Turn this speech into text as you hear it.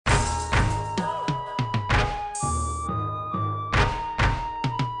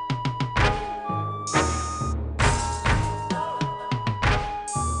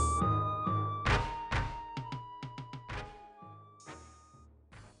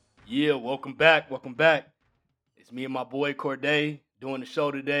Yeah, welcome back. Welcome back. It's me and my boy Corday doing the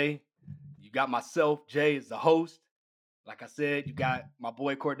show today. You got myself, Jay, as the host. Like I said, you got my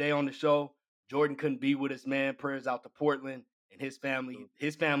boy Corday on the show. Jordan couldn't be with us, man. Prayers out to Portland and his family.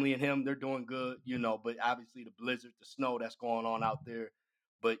 His family and him, they're doing good, but obviously the blizzard, the snow that's going on out there.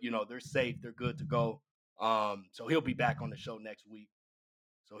 But they're safe, they're good to go. So he'll be back on the show next week.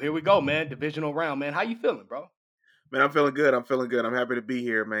 So here we go, man. Divisional round, man. How you feeling, bro? Man, I'm feeling good. I'm feeling good. I'm happy to be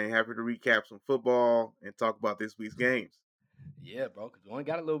here, man. Happy to recap some football and talk about this week's games. Yeah, bro. Because we only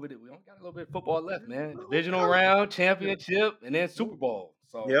got a little bit of football left, man. Divisional round, championship, and then Super Bowl.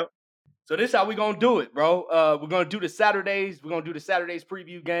 So, Yep. so this is how we gonna do it, bro. We're gonna do the Saturdays. We're gonna do the Saturdays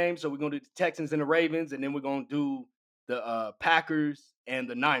preview game. So we're gonna do the Texans and the Ravens, and then we're gonna do the Packers and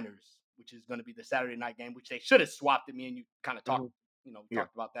the Niners, which is gonna be the Saturday night game, which they should have swapped it. Me and you kind of talked, Mhm. we Yeah.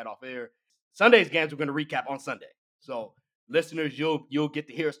 talked about that off air. Sunday's games we're gonna recap on Sunday. So listeners, you'll get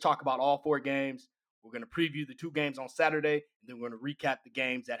to hear us talk about all four games. We're going to preview the two games on Saturday, and then we're going to recap the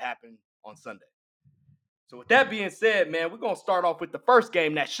games that happened on Sunday. So with that being said, man, we're going to start off with the first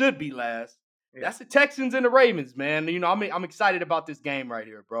game that should be last. Yeah. That's the Texans and the Ravens, man. I'm excited about this game right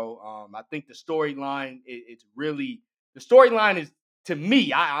here, bro. I think the storyline, it's really the storyline is to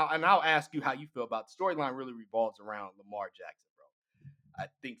me. And I'll ask you how you feel about the storyline. Really revolves around Lamar Jackson, bro. I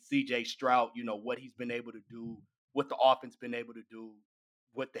think C.J. Stroud, what he's been able to do, what the offense been able to do,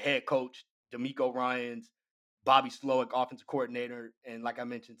 what the head coach D'Amico Ryans, Bobby Slowick, offensive coordinator, and like I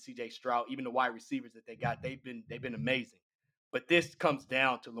mentioned, C.J. Stroud, even the wide receivers that they got, they've been amazing. But this comes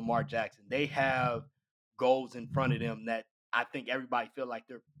down to Lamar Jackson. They have goals in front of them that I think everybody feel like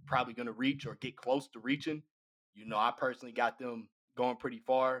they're probably going to reach or get close to reaching. I personally got them going pretty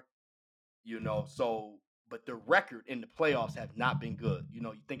far. So but the record in the playoffs have not been good.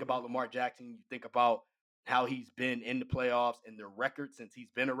 You think about Lamar Jackson, you think about how he's been in the playoffs and their record since he's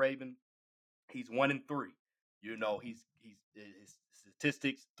been a Raven. He's 1-3. He's his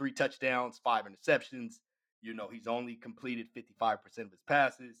statistics: 3 touchdowns, 5 interceptions. He's only completed 55% of his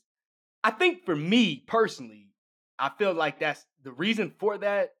passes. I think for me personally, I feel like that's the reason for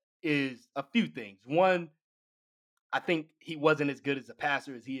that is a few things. One, I think he wasn't as good as a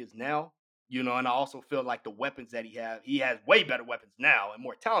passer as he is now. And I also feel like the weapons that he has way better weapons now and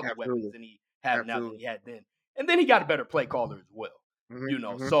more talented weapons Absolutely. than he have now than Absolutely. he had then. And then he got a better play caller as well.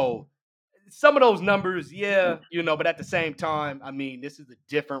 Mm-hmm. So some of those numbers, yeah, but at the same time, I mean, this is a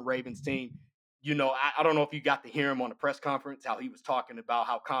different Ravens team. I don't know if you got to hear him on the press conference, how he was talking about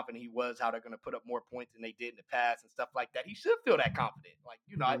how confident he was, how they're going to put up more points than they did in the past and stuff like that. He should feel that confident. Like,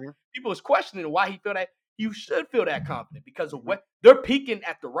 Mm-hmm. people was questioning why he feel that. You should feel that confident because of Mm-hmm. what they're peaking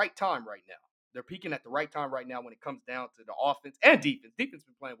at the right time right now. They're peaking at the right time right now when it comes down to the offense and defense. Defense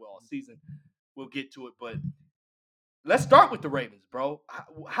been playing well all season. We'll get to it, but let's start with the Ravens, bro.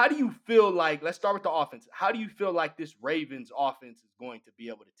 How do you feel like? Let's start with the offense. How do you feel like this Ravens offense is going to be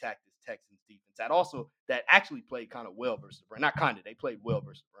able to attack this Texans defense that actually played kind of well versus the Browns? Not kind of, they played well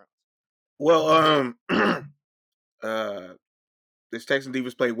versus the Browns. Well, uh, this Texan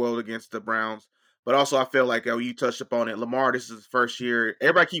defense played well against the Browns, but also I feel like you touched upon it. Lamar, this is his first year.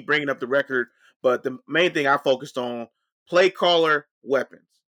 Everybody keep bringing up the record, but the main thing I focused on: play caller, weapons.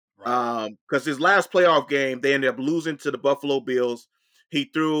 Right. Because his last playoff game, they ended up losing to the Buffalo Bills. He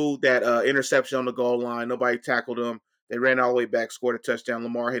threw that interception on the goal line. Nobody tackled him. They ran all the way back, scored a touchdown.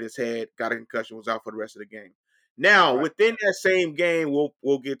 Lamar hit his head, got a concussion, was out for the rest of the game. Now, Right. within that same game,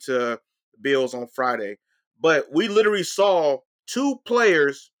 we'll get to Bills on Friday. But we literally saw two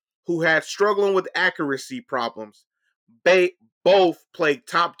players who had struggling with accuracy problems. Both played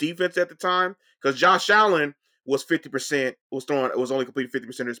top defense at the time because Josh Allen was 50%, was only completing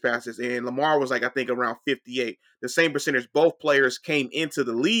 50% of his passes, and Lamar was like I think around 58. The same percentage. Both players came into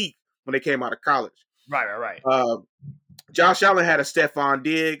the league when they came out of college. Right. Uh, Josh Allen had a Stephon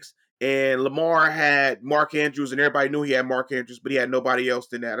Diggs, and Lamar had Mark Andrews, and everybody knew he had Mark Andrews, but he had nobody else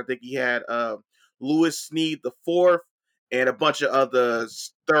than that. I think he had Lewis Snead the fourth and a bunch of other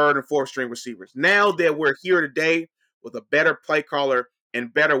third and fourth string receivers. Now that we're here today with a better play caller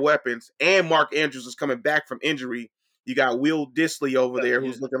and better weapons, and Mark Andrews is coming back from injury, you got Will Disley over Yeah, there he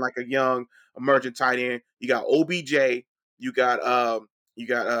who's is. looking like a young emerging tight end. You got OBJ. You got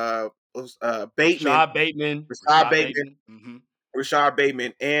Bateman. Rashad Bateman. Rashad Rashad Bateman. Bateman. Mm-hmm. Rashad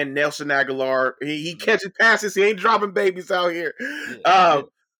Bateman and Nelson Aguilar. He Mm-hmm. catches passes. He ain't dropping babies out here. Yeah. Um,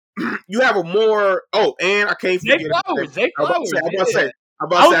 you have a more. Oh, and I can't Zay forget about. Flowers. Zay I'm about to say. Flowers. I'm about to Yeah. say. I'm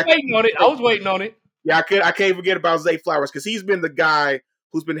about I to was say. waiting on it. I was waiting on it. Yeah, I can't forget about Zay Flowers because he's been the guy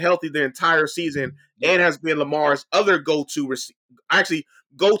who's been healthy the entire season Yeah. and has been Lamar's other go-to receiver. Actually,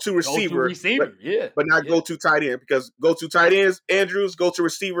 go-to Go to receiver, receiver. Yeah. but not Yeah. go-to tight end, because go-to tight ends Andrews, go-to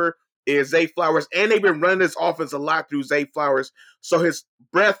receiver is Zay Flowers, and they've been running this offense a lot through Zay Flowers, so his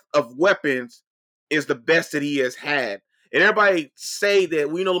breadth of weapons is the best that he has had. And everybody say that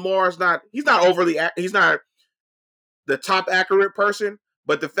we know Lamar's not, he's not the top accurate person,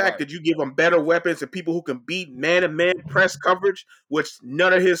 but the fact Right. that you give him better weapons and people who can beat man-to-man press coverage, which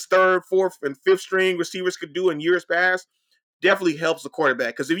none of his third, fourth, and fifth string receivers could do in years past, definitely helps the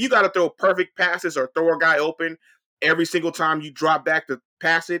quarterback. Because if you got to throw perfect passes or throw a guy open every single time you drop back to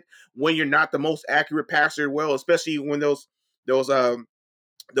pass it, when you're not the most accurate passer, well, especially when those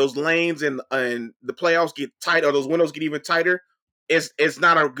those lanes and the playoffs get tight, or those windows get even tighter, it's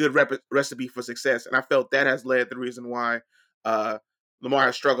not a good recipe for success. And I felt that has led the reason why uh, Lamar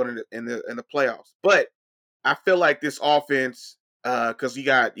has struggled in the playoffs. But I feel like this offense, because you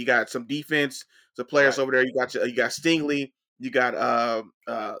got some defense, some players Right. over there. You got Stingley, you got the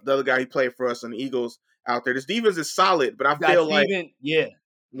other guy he played for us on the Eagles out there. This defense is solid, but I You got feel like, Steven. Yeah.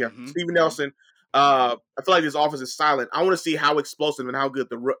 yeah, Mm-hmm. Steven Mm-hmm. Nelson. Mm-hmm. I feel like this offense is silent. I want to see how explosive and how good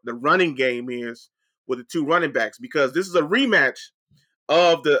the running game is with the two running backs, because this is a rematch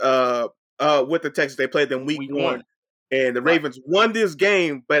of the with the Texans. They played them week Week one, one. and the Right. Ravens won this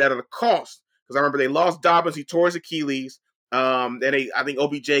game, but at a cost. Because I remember they lost Dobbins, he tore his Achilles. And I think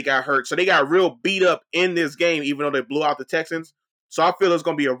OBJ got hurt, so they got real beat up in this game, even though they blew out the Texans. So I feel it's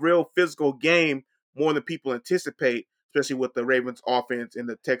going to be a real physical game, more than people anticipate, especially with the Ravens offense and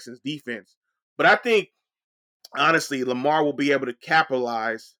the Texans defense. But I think, honestly, Lamar will be able to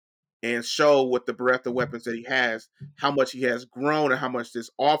capitalize and show with the breadth of weapons that he has, how much he has grown and how much he's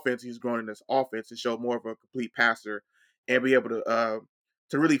grown in this offense, to show more of a complete passer and be able to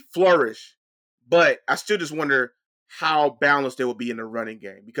really flourish. But I still just wonder how balanced they will be in the running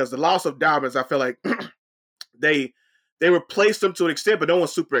game, because the loss of Dobbins, I feel like they they replaced him to an extent, but no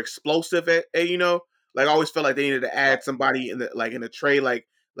one's super explosive like I always felt like they needed to Right. add somebody in the trade, like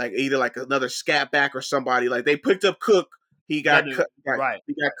either like another scat back or somebody. Like they picked up Cook, he You got got to. cut, Right.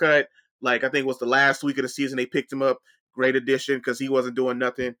 he got cut. Like I think it was the last week of the season they picked him up. Great addition, because he wasn't doing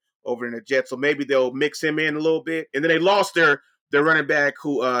nothing over in the Jets. So maybe they'll mix him in a little bit. And then they lost their running back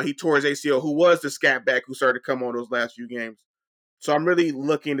who he tore his ACL, who was the scat back who started to come on those last few games. So I'm really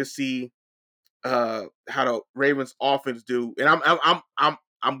looking to see how the Ravens offense do. And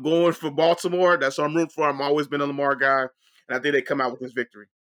I'm going for Baltimore. That's what I'm rooting for. I'm always been a Lamar guy, and I think they come out with this victory.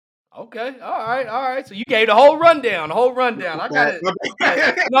 Okay. All right. All right. So you gave the whole rundown. The whole rundown. I got it. My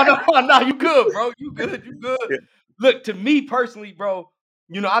Okay. bad. No, no, no. You good, bro. You good. You good. Yeah. Look, to me personally, bro.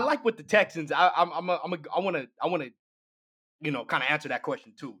 I like what the Texans. I want to kind of answer that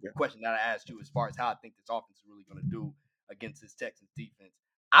question too. Yeah. The question that I asked you as far as how I think this offense is really going to do against this Texans defense.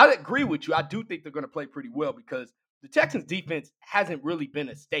 I agree with you. I do think they're going to play pretty well because the Texans defense hasn't really been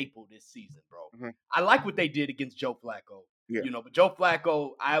a staple this season, bro. Mhm. I like what they did against Joe Flacco. Yeah. But Joe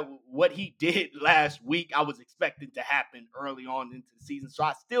Flacco, what he did last week, I was expecting to happen early on into the season. So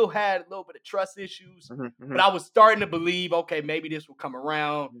I still had a little bit of trust issues, Mhm. but Mhm. I was starting to believe, okay, maybe this will come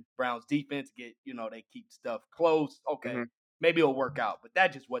around. Mhm. Browns defense they keep stuff close. Okay, Mhm. maybe it'll work out. But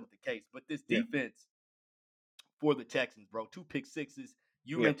that just wasn't the case. But this Yeah. defense for the Texans, bro, 2 pick sixes.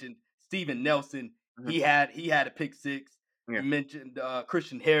 You Yeah. mentioned Steven Nelson. Mhm. He had a pick six. Yeah. You mentioned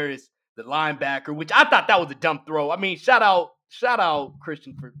Christian Harris, the linebacker, which I thought that was a dumb throw. I mean, shout out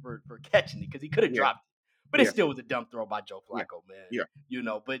Christian for catching it because he could have Yeah. dropped it, but it Yeah. still was a dumb throw by Joe Yeah. Flacco, man.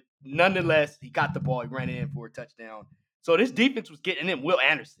 Yeah. But nonetheless, he got the ball. He ran it in for a touchdown. So this defense was getting him. Will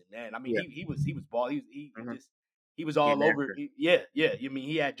Anderson, man. I mean, Yeah. he was ball. He Mhm. just he was all Getting over. after. Yeah, yeah. I mean,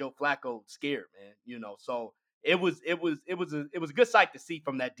 he had Joe Flacco scared, man. So it was a good sight to see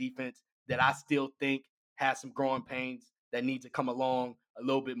from that defense that I still think has some growing pains that needs to come along a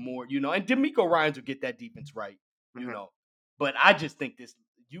little bit more. And D'Amico Ryans will get that defense right. You Mhm. know, but I just think this.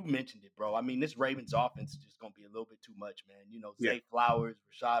 You mentioned it, bro. I mean, this Ravens offense is just gonna be a little bit too much, man. Yeah. Zay Flowers,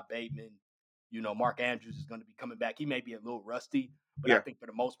 Rashad Bateman. Mark Andrews is going to be coming back. He may be a little rusty, but I Yeah. think for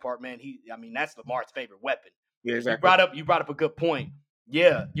the most part, man, I mean, that's Lamar's favorite weapon. Yeah. Because you Exactly. brought up a good point.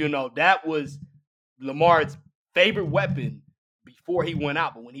 Yeah, that was Lamar's favorite weapon before he went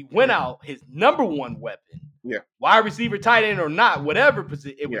out. But when he went Mhm. out, his number one weapon, Yeah. wide receiver, tight end or not, whatever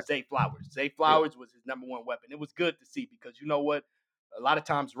position, it Yeah. was Zay Flowers. Zay Yeah. Flowers was his number one weapon. It was good to see because you know what? A lot of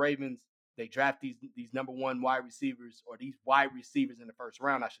times Ravens, they draft these number one wide receivers or these wide receivers in the first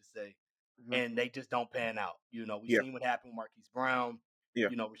round, I should say, Mhm. and they just don't pan out. We've Yeah. seen what happened with Marquise Brown. Yeah.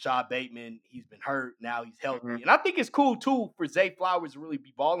 Rashad Bateman, he's been hurt. Now he's Mhm. healthy. And I think it's cool, too, for Zay Flowers to really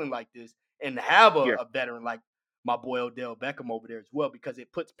be balling like this and to have a, Yeah. a veteran like my boy Odell Beckham over there as well because it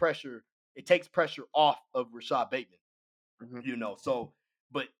takes pressure off of Rashad Bateman. Mhm. So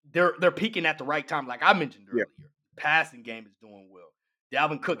but they're peaking at the right time. Like I mentioned Yeah. earlier, passing game is doing well.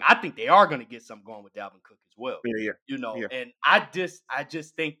 Dalvin Cook, I think they are going to get something going with Dalvin Cook as well. Yeah. Yeah. Yeah. And I just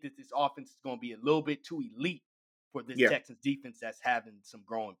think that this offense is going to be a little bit too elite for this Yeah. Texans defense that's having some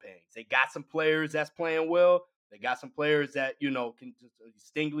growing pains. They got some players that's playing well. They got some players that can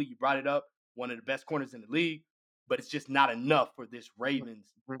just Stingley. You brought it up, one of the best corners in the league, but it's just not enough for this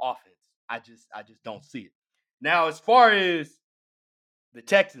Ravens Mhm. offense. I just don't see it. Now, as far as the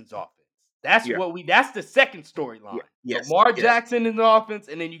Texans offense, Yeah. that's the second Yeah. storyline. Yes. Lamar Yes. Jackson in the offense,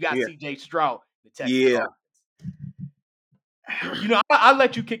 and then you got Yeah. CJ Stroud, the Texans Yeah. offense. I'll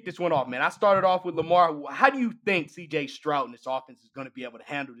let you kick this one off, man. I started off with Lamar. How do you think CJ Stroud and this offense is going to be able to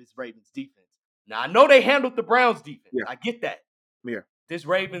handle this Ravens defense? Now, I know they handled the Browns defense. Yeah. I get that. Yeah. This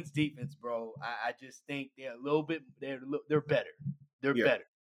Ravens defense, bro, I just think they're better. They're Yeah. better.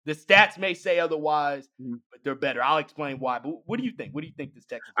 The stats may say otherwise, Mhm. but they're better. I'll explain why. But what do you think? What do you think this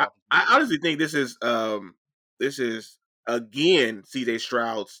Texans I, offense is going I to be? honestly think this is again CJ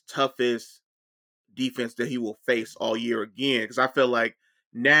Stroud's toughest defense that he will face all year again. Because I feel like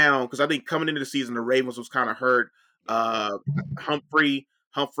now, because I think coming into the season, the Ravens was kind of hurt. Yeah. Uh,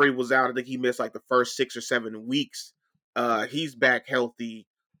 Humphrey was out. I think he missed like the first 6 or 7 weeks. He's back healthy,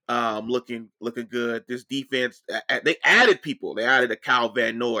 looking good. This defense, they added people. They added a Kyle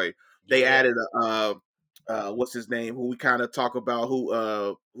Van Noy. They Yeah. added what's his name? Who we kind of talk about? Who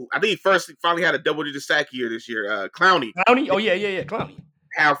I think he finally had a double-digit sack year this year. Clowney, Clowney? Oh, yeah. Clowney.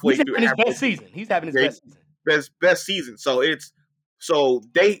 halfway He's through, having his halfway best through. season. He's having his Yeah, best season. best season. So it's so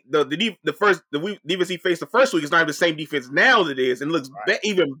they the first the defense he faced the first week is not even the same defense now that it is, and looks Right.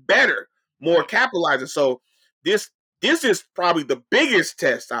 even better, more Right. capitalizing. So this this is probably the biggest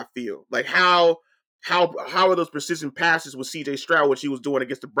test I feel. Like how are those precision passes with CJ Stroud, what she was doing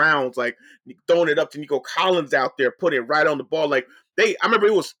against the Browns, like throwing it up to Nico Collins out there, putting it right on the ball. Like I remember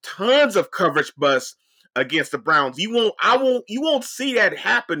it was tons of coverage busts against the Browns. You won't see that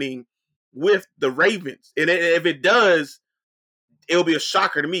happening with the Ravens. And if it does, it'll be a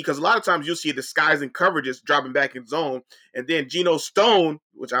shocker to me because a lot of times you'll see disguising coverages dropping back in zone, and then Geno Stone,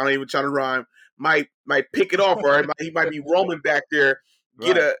 which I don't even try to rhyme, might pick it off, or he might be roaming back there,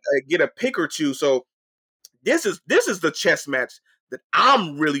 get Right. a pick or two. So this is the chess match that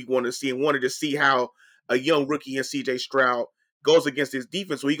I'm really want to see and wanted to see how a young rookie in CJ Stroud goes against his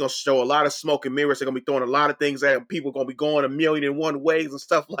defense. So he's gonna show a lot of smoke and mirrors. They're gonna be throwing a lot of things at him. People are gonna be going 1,000,001 ways and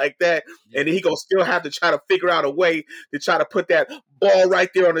stuff like that. And then Yeah. he gonna still have to try to figure out a way to try to put that ball right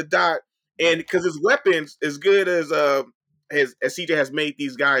there on the dot. And Yeah. because his weapons, as good as CJ has made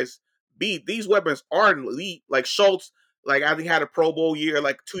these guys be, these weapons are elite. Like Schultz, like I think had a Pro Bowl year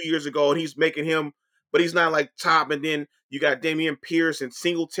like 2 years ago, and he's making him, but he's not like top. And then you got Damian Pierce and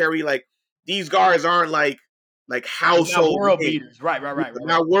Singletary. Like these guards aren't like They're not household world names, beaters. Right.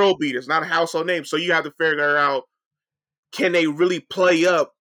 not world beaters, not a household name. So you have to figure out, can they really play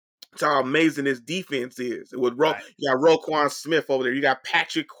up to how amazing this defense is? Right. You got Roquan Smith over there. You got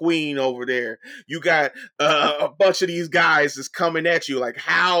Patrick Queen over there. You got a bunch of these guys that's coming at you. Like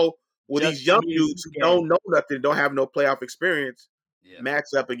how will these Justin young Smith, dudes who don't know nothing, don't have no playoff experience, Yeah. match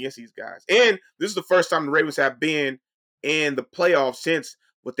up against these guys? And this is the first time the Ravens have been in the playoffs since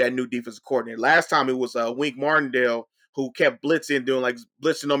with that new defensive coordinator. Last time it was Wink Martindale who kept blitzing, doing like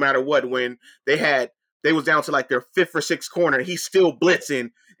blitzing no matter what. When they was down to like their fifth or sixth corner, he's still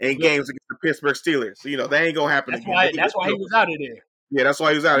blitzing in games Listen, against the Pittsburgh Steelers. So, that ain't gonna happen that's again. why that's why he was out of there. Yeah, that's why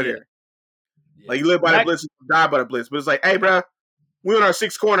he was out of Yeah. there. Yeah. Like you live by the Mac, blitz, you die by the blitz. But it's like, hey, bro, we on our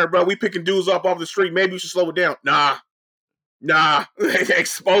sixth corner, bro. We picking dudes up off the street. Maybe you should slow it down. Nah,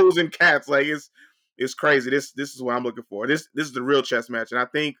 exposing cats. Like it's crazy. This is what I'm looking for. This is the real chess match, and I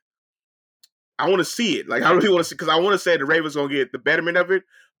think I want to see it. Like I really want to see, because I want to say the Ravens gonna get the betterment of it.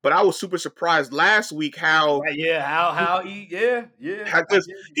 But I was super surprised last week how right, yeah. How he yeah. I because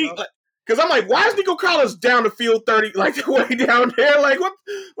get you, he bro. because I'm like, why is Nico Collins down the field 30, like way down there? Like what?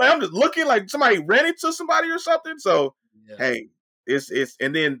 Like I'm just looking like somebody ran into somebody or something. So Yeah. hey, it's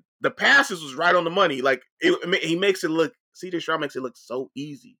and then the passes was right on the money. Like he makes it look. CJ Stroud makes it look so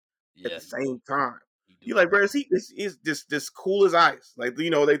easy at Yeah. the same time. He do, You like, bro. bro? Is this cool as ice? Like they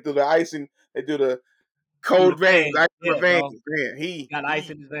do the ice and they do the Through the cold veins, veins. ice in the Yeah, veins. bro. Man, Got ice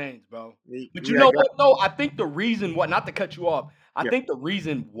in his veins, bro. But you yeah, know what though? I think the reason why, not to cut you off, I yeah, think the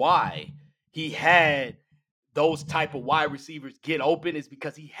reason why he had those type of wide receivers get open is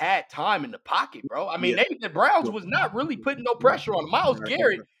because he had time in the pocket, bro. I mean, yeah, the Browns yeah, was not really putting no yeah, pressure on him. Miles yeah,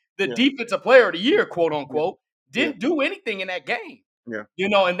 Garrett, the yeah, defensive player of the year, quote yeah, unquote, yeah, didn't do anything in that game. yeah.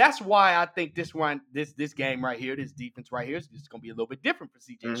 And that's why I think this game right here, this defense right here is just gonna be a little bit different for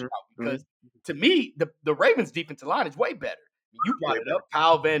CJ Mm-hmm, Stroud mm-hmm. because to me, the Ravens defensive line is way better. You brought way it better. up.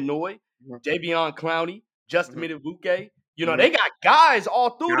 Kyle Van Noy, Mhm, Javion Clowney, Justin mhm, Middlebuke. mhm. They got guys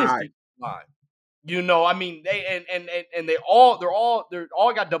all through this God. defensive line. I mean, they and they're all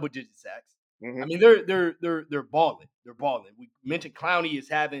got double digit sacks. I Mhm, mean, they're balling. They're balling. We mentioned Clowney is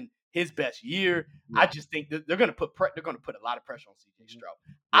having his best year. yeah. I just think that they're gonna put a lot of pressure on CJ Mhm, Stroud.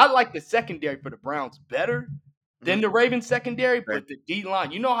 yeah. I like the secondary for the Browns better than Mhm, the Ravens secondary, okay. but the D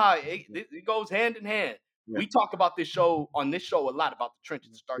line, you know how it, Yeah. it, it goes hand in hand. Yeah. We talk about this show a lot about the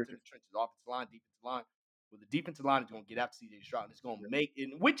trenches. It starts in Mhm, the trenches, offensive line, defensive line. Well, the defensive line is going to get after CJ Stroud, and it's going yeah. to make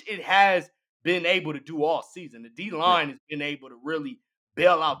it, which it has been able to do all season. The D Yeah. line has been able to really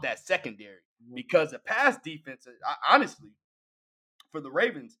bail out that secondary Mhm, because the pass defense, honestly, for the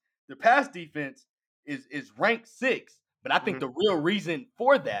Ravens, the pass defense is ranked sixth. But I think mhm, the real reason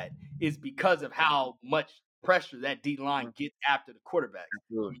for that is because of how much pressure that D line mhm. gets after the quarterbacks. I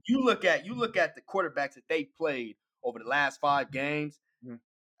Absolutely. mean, you look at the quarterbacks that they played over the last 5 games. Mhm,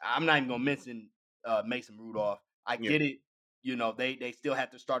 I'm not even gonna mention Mason Rudolph. I yeah. get it. They still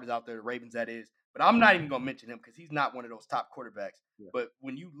have their starters out there, the Ravens that is, but I'm not even gonna mention him because he's not one of those top quarterbacks. Yeah. But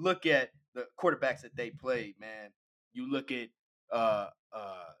when you look at the quarterbacks that they played, man, you look at uh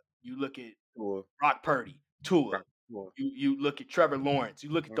uh you look at Tua. Brock Purdy, Tua, Right. Tua. you look at Trevor Lawrence, you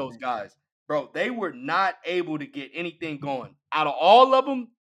look at those Mhm, guys, bro. They were not able to get anything going out of all of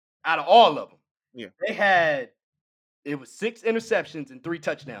them. Out of all of them, yeah. they had it was 6 interceptions and 3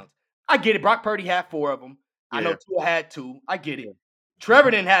 touchdowns. I get it. Brock Purdy had 4 of them. I know Yeah. Tua had 2. I get it. Yeah.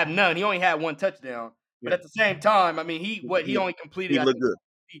 Trevor didn't have none. He only had 1 touchdown. But Yeah. at the same time, I mean, He he he only completed, he I looked think good.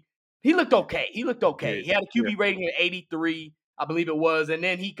 he looked Yeah. okay. He looked Yeah. okay. He had a Yeah. QB rating of 83, I believe it was, and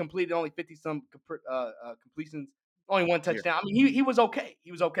then he completed only 50 some completions, only 1 Yeah. touchdown. I mean, he was okay.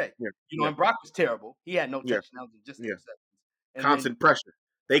 He was okay. Yeah. Yeah. And Brock was terrible. He had no Yeah. touchdowns and just Yeah. interceptions. And then Constant pressure.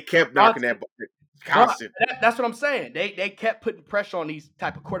 They kept knocking that constant ball. Bro, Constant. that's what I'm saying. They kept putting pressure on these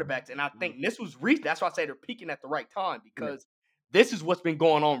type of quarterbacks, and I Mhm, think this was recent. That's why I say they're peaking at the right time yeah. because this is what's been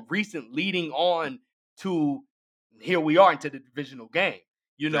going on recent, leading on to here we are into the divisional game.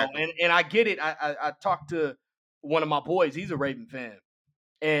 Exactly. And I get it. I talked to one of my boys. He's a Raven fan,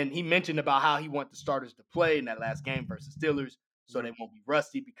 and he mentioned about how he wants the starters to play in that last game versus Steelers so Mhm, they won't be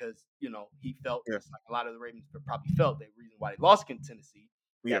rusty because, he felt yeah. just like a lot of the Ravens probably felt the reason why they lost against Tennessee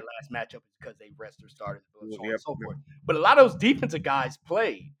Yeah. that last matchup is because they rest their starters, Yeah. so on and Yep. so Yep. forth. But a lot of those defensive guys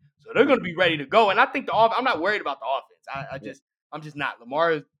played, so they're Mhm, going to be ready to go. And I think I'm not worried about the offense. yeah. I'm just not.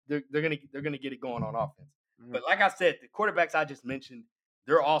 Lamar, they're gonna get it going on offense. Mhm, But like I said, the quarterbacks I just mentioned,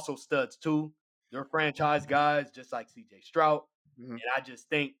 they're also studs too. They're franchise guys, just like C.J. Stroud. mhm. And I just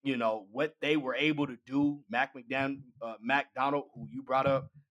think, what they were able to do, Mac Donald, who you brought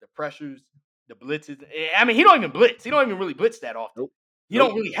up, the pressures, the blitzes. I mean, he don't even blitz. He don't even really blitz that often. Nope. He don't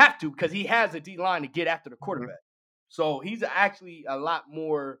Nope. really have to because he has a D line to get after the Mhm, quarterback. So he's actually a lot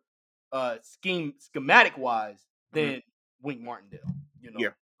more schematic wise mhm. than Wink Martindale. You know.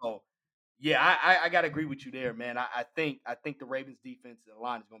 Yeah. So yeah, I gotta agree with you there, man. I think the Ravens defense and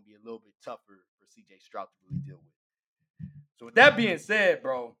line is gonna be a little bit tougher for CJ Stroud to really deal with. So with that being said,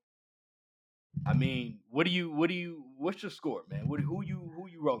 bro, I mean, what's your score, man? Who you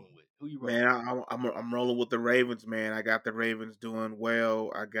rolling with? Who you rolling Man, I'm rolling with the Ravens, man. I got the Ravens doing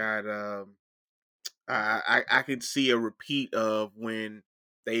well. I got I can see a repeat of when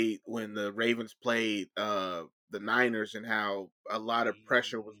the Ravens played the Niners and how a lot with? of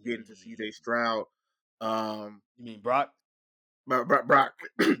pressure was getting to CJ Stroud. Um You mean Brock? Brock Brock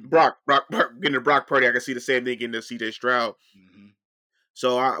getting to Brock Purdy, I can see the same thing getting to CJ Stroud. Mm-hmm.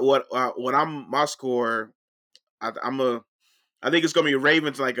 So what I'm my score, I'm a I think it's gonna be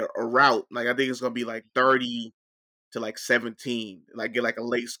Ravens like a route. Like I think it's gonna be like 30 to like 17, like get like a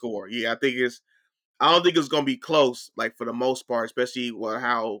late score. Yeah, I don't think it's gonna be close, like for the most part, especially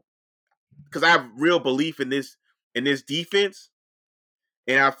how because I have real belief in this defense,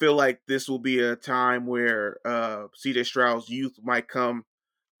 and I feel like this will be a time where CJ Stroud's youth might come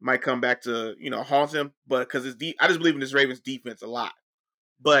back to haunt him, but because I just believe in this Ravens defense a lot.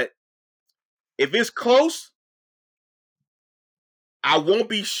 But if it's close, I won't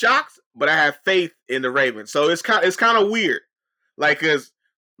be shocked, but I have faith in the Ravens. So it's kind of weird, like because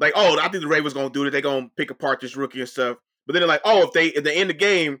I think the Ravens gonna do it. They're gonna pick apart this rookie and stuff. But then they're like, if they end the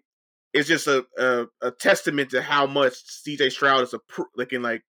game, it's just a testament to how much C.J. Stroud is they can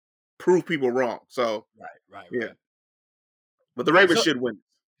like prove people wrong. So Right, right, yeah, right. but the Ravens So should win.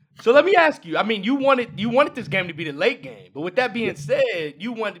 so let me ask you. I mean, you wanted this game to be the late game, but with that being said,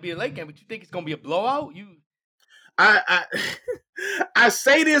 you wanted to be a late game, but you think it's gonna be a blowout? I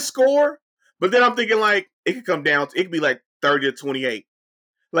say this score, but then I'm thinking like it could come down. It could be like 30 to 28.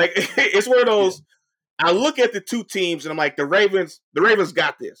 Like it's one of Yeah. those. I look at the two teams and I'm like, the Ravens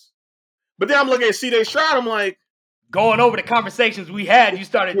got this. But then I'm looking at CJ Stroud. I'm like, Going over the conversations we had, you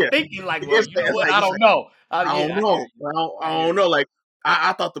started yeah, thinking like, well, it's, you know it's what? like I it's don't like know. I Yeah, don't I hear know. you. I I hear don't know. Like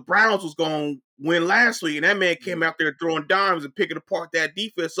I thought the Browns was going to win last week, and that man came you. out there throwing dimes and picking apart that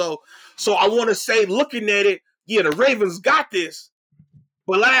defense. So I want to say, looking at it, yeah, the Ravens got this.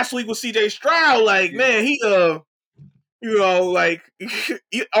 But last week with CJ Stroud, like Yeah, man, he like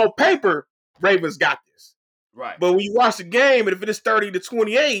on paper, Ravens got this. right. But when you watch the game, and if it is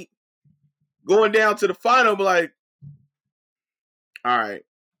 30-28, going down to the final, I'm like, all right,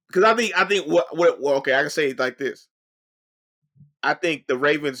 because I think what well, okay, I can say it like this. I think the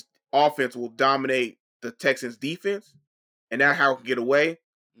Ravens offense will dominate the Texans defense, and that's how it can get away.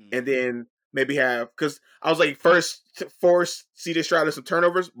 And Mm-hmm. then maybe have because I was like first force CJ Stroud to some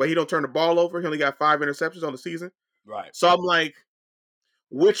turnovers, but he don't turn the ball over. He only got 5 interceptions on the season. Right. So I'm like,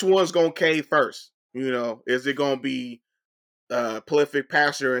 which one's gonna cave first? Is it gonna be prolific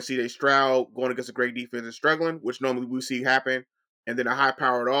passer and CJ Stroud going against a great defense and struggling, which normally we see happen, and then a high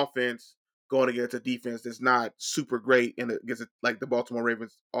powered offense going against a defense that's not super great and against like the Baltimore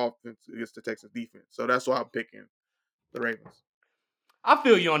Ravens offense against the Texas defense. So that's why I'm picking the Ravens. I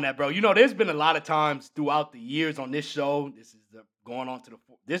feel you on that, bro. There's been a lot of times throughout the years on this show. This is going on to the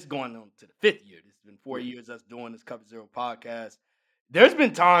fifth year. This has been 4 years us doing this Cover Zero podcast. There's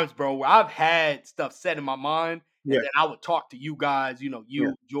been times, bro, where I've had stuff set in my mind, and Yeah, then I would talk to you guys, yeah,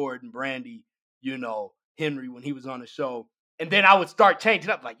 you, Jordan, Brandy, Henry when he was on the show, and then I would start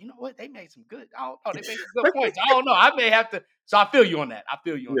changing up. Like, you know what? They made some good. I don't know. They made some good points. I don't know. I may have to. So I feel you on that. I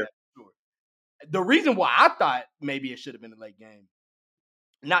feel you on yeah, that for sure. The reason why I thought maybe it should have been a late game,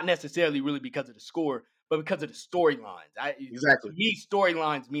 not necessarily really because of the score, but because of the storylines. To exactly. me,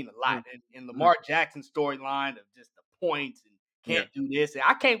 storylines mean a lot. Mm-hmm. And Mm-hmm. Lamar Jackson's storyline of just the points and Yeah, can't do this. And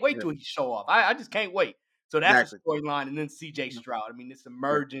I can't wait yeah, till he show off. I just can't wait. So that's a exactly. storyline. And then CJ Mhm. Stroud. I mean, it's Yeah,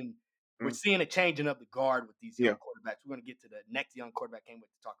 emerging. We're mm-hmm. seeing a changing of the guard with these young Yeah, quarterbacks. We're going to get to the next young quarterback. Can't wait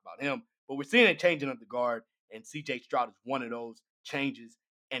to talk about him. But we're seeing a changing of the guard. And CJ Stroud is one of those changes.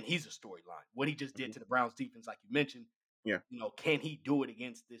 And he's a storyline. What he just mm-hmm. did to the Browns defense, like you mentioned, Yeah, can he do it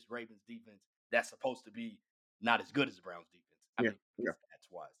against this Ravens defense that's supposed to be not as good as the Browns defense? I yeah, mean, yeah, stats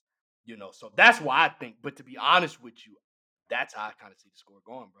wise, so that's why I think. But to be honest with you, that's how I kind of see the score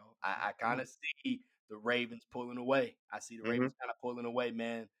going, bro. I kind of see the Ravens pulling away. I see the mm-hmm. Ravens kind of pulling away,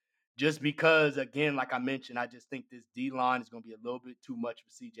 man. Just because, again, like I mentioned, I just think this D line is going to be a little bit too much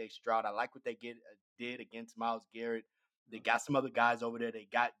for CJ Stroud. I like what they did against Myles Garrett. They got some other guys over there. They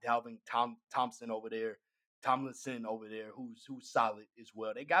got Thompson over there. Tomlinson over there, who's solid as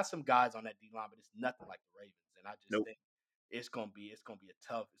well. They got some guys on that D line, but it's nothing like the Ravens. And I just Nope. think it's gonna be a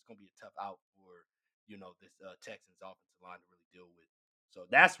tough out for this Texans offensive line to really deal with. So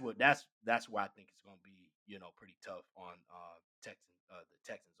that's why I think it's gonna be pretty tough on the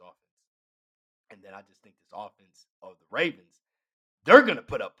Texans offense. And then I just think this offense of the Ravens, they're gonna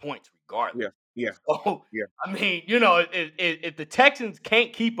put up points regardless. Yeah, yeah, So yeah, I mean, if the Texans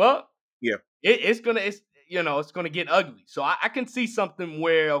can't keep up, yeah, it's gonna get ugly. So I can see something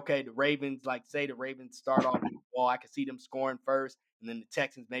where okay, the Ravens, like say the Ravens start off with the ball, I can see them scoring first, and then the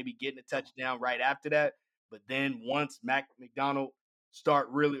Texans maybe getting a touchdown right after that. But then once McDonald start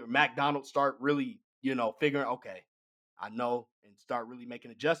really, figuring okay, I know, and start really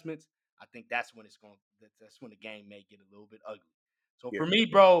making adjustments. I think that's when the game may get a little bit ugly. So yeah. for me,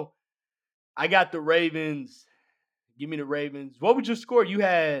 bro, I got the Ravens. Give me the Ravens. What would your score? You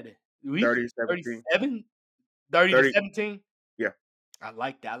had we 30-17. 37, 30 to 30. 17. Yeah. I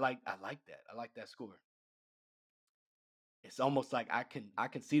like that. I like that score. It's almost like I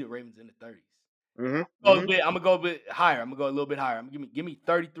can see the Ravens in the 30s. Mm-hmm. I'm Mm-hmm. gonna go a bit higher. I'm gonna go a little bit higher. Give me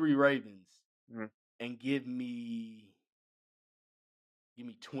 33 Ravens Mm-hmm. and give me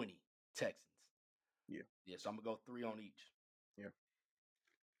 20 Texans. Yeah. Yeah, so I'm gonna go 3 on each. Yeah.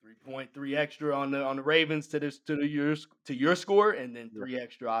 3.3 extra on the Ravens to your score, and then Yeah. 3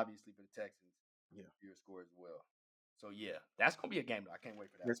 extra obviously for the Texans Yeah. to your score as well. So yeah, that's gonna be a game though. I can't wait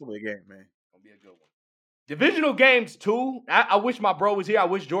for that That's one. gonna be a game, man. Gonna be a good one. Divisional games too. I wish my bro was here. I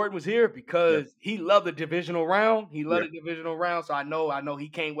wish Jordan was here Yeah. because he loved the divisional round. He Yeah. loved the divisional round. So I know he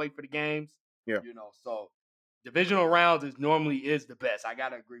can't wait for the games. Yeah. So divisional rounds is the best. I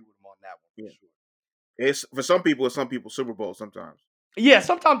gotta agree with him on that one for Yeah. sure. It's for some people. It's some people Super Bowl sometimes. Yeah,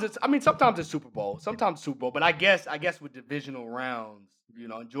 sometimes it's Super Bowl, sometimes Super Bowl, but I guess with divisional rounds,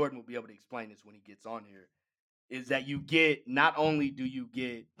 and Jordan will be able to explain this when he gets on here, is that you get not only do you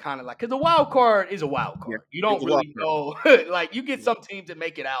get kind of like because a wild card is a wild Yeah. card. You It's don't a wild really card. know like you get Yeah. some teams that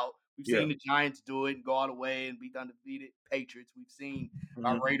make it out. We've Yeah. seen the Giants do it and go all the way and beat the undefeated Patriots. We've seen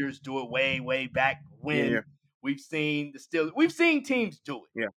our Mhm. Raiders do it way back Yeah, when. yeah, We've seen the Steelers. We've seen teams do it.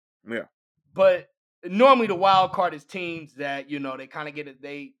 yeah, yeah, But normally the wild card is teams that they kind of get it.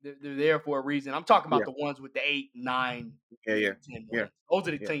 They're there for a reason. I'm talking about yeah, the ones with the 8, 9, yeah, yeah, 10 yeah, wins. Those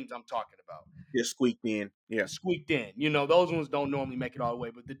are the yeah. teams I'm talking about. Just squeaked in. Yeah. Squeaked in. Those ones don't normally make it all the way.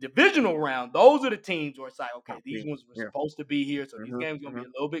 But the divisional round, those are the teams where it's like, okay, Top these teams. ones were Yeah. supposed to be here, so these Mhm. games are gonna be Mhm.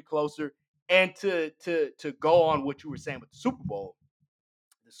 a little bit closer. And to go on what you were saying with the Super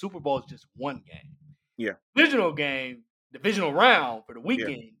Bowl is just one game. Yeah. Divisional game, divisional round for the Yeah.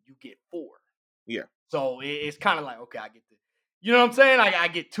 weekend, you get four. Yeah. So it's kind of like, okay, I get you know what I'm saying? I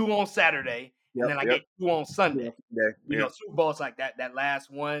get two on Saturday and Yep. then I Yep. get two on Sunday. Yeah. Yeah. Yeah. Super Bowl's like that. That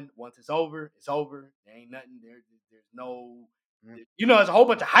last one, once it's over, it's over. There ain't nothing. There's no. Mhm. There's a whole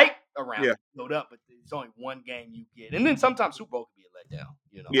bunch of hype around Yeah. it built up, but it's only one game you get, and then sometimes Super Bowl can be a letdown.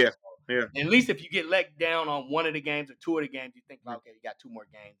 Yeah. So, Yeah. and at least if you get let down on one of the games or two of the games, you think, Mhm. like, okay, you got two more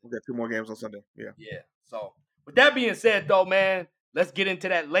games. We got two more games on Sunday. Yeah. Yeah. So with that being said, though, man, let's get into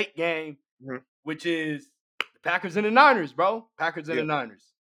that late game, Mhm. which is the Packers and the Niners, bro. Packers and Yeah. the Niners.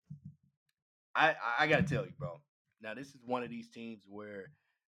 I gotta tell you, bro. Now this is one of these teams where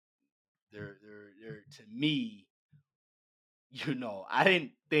they're to me, I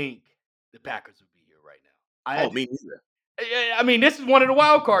didn't think the Packers would be here right now. Oh, me neither. I mean, this is one of the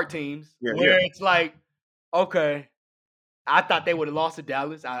wild card teams Yeah. Yeah. where it's like, okay, I thought they would have lost to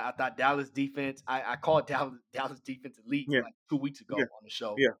Dallas. I thought Dallas defense. I called Dallas defense elite Yeah. like 2 weeks ago Yeah. on the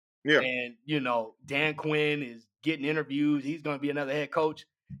show, Yeah. Yeah. and Dan Quinn is getting interviews. He's going to be another head coach,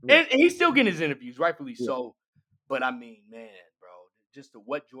 Yeah. and he's still getting his interviews, rightfully Yeah. so. But I mean, man, bro, just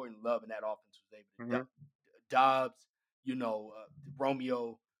what Jordan Love and that offense was able to do. Mhm. Dobbs,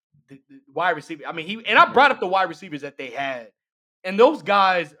 Romeo, the wide receiver. I mean, I brought up the wide receivers that they had. And those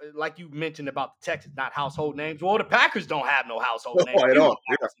guys, like you mentioned about the Texans, not household names. Well, the Packers don't have no household names Oh, at either, all.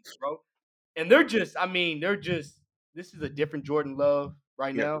 wide Yeah. receivers, bro. And this is a different Jordan Love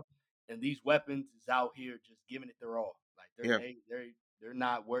right Yeah. now. And these weapons is out here just giving it their all. Like Yeah. they're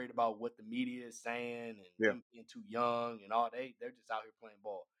not worried about what the media is saying and Yeah. them being too young and all. They're just out here playing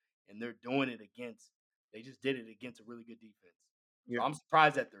ball. And they're doing it they just did it against a really good defense. So Yeah. I'm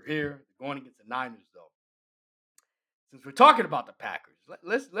surprised that they're here. They're going against the Niners though. Since we're talking about the Packers,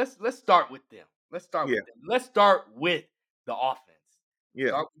 let's start with them. Let's start Yeah. with them. Let's start with the offense. Yeah.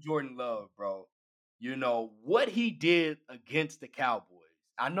 Start with Jordan Love, bro. What he did against the Cowboys.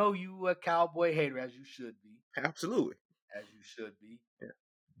 I know you a Cowboy hater, as you should be. Absolutely. As you should be. Yeah.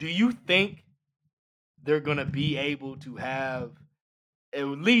 Do you think they're gonna be able to have at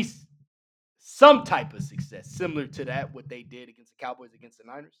least some type of success similar to that what they did against the Cowboys against the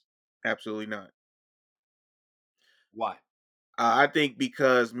Niners? Absolutely not. Why? I think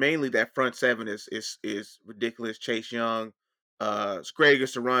because mainly that front seven is ridiculous. Chase Young, it's great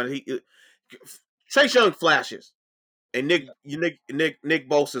against the run. Chase Young flashes, and Yeah. Nick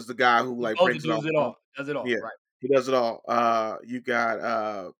Bosa is the guy who like Bosa breaks it does off. it all. Does it all, Yeah, right? he does it all. You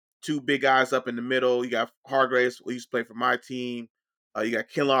got two big guys up in the middle. You got Hargraves, who used to play for my team. You got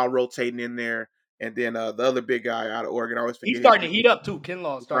Kinlaw rotating in there, and then the other big guy out of Oregon. I always He's forget his starting to name. heat up too.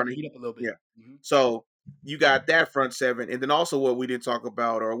 Kinlaw is starting to Starting, heat up a little bit. yeah. Mhm. So you got that front seven, and then also what we didn't talk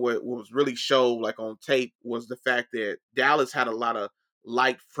about, or what was really showed like on tape, was the fact that Dallas had a lot of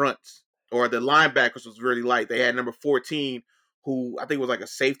light fronts, or the linebackers was really light. They had number 14, who I think was like a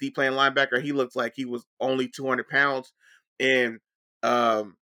safety playing linebacker. He looked like he was only 200 pounds, and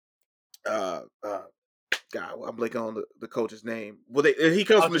um uh God, I'm blanking on the coach's name. Well, he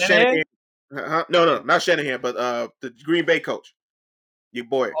comes Oh, from the Shanahan? Shanahan. No, not Shanahan, but the Green Bay coach, your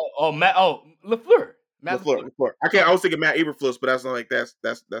boy. Matt. Oh, Lafleur. Matt LaFleur, Lafleur. LaFleur. I was thinking Matt Eberflus, but that's not like that's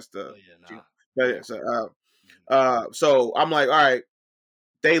the. Oh yeah, nah. But Yeah. yeah, so I'm like, all right,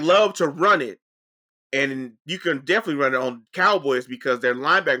 they love to run it, and you can definitely run it on Cowboys because their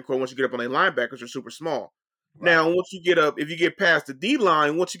linebacker core, once you get up on their linebackers, are super small. Right. Now, once you get up, if you get past the D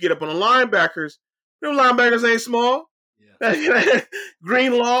line, once you get up on the linebackers, them linebackers ain't small. Yeah.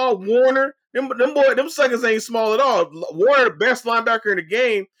 Greenlaw, Warner, them suckers ain't small at all. Warner, the best linebacker in the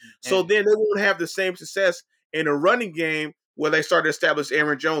game, so And then they won't have the same success in a running game where they start to establish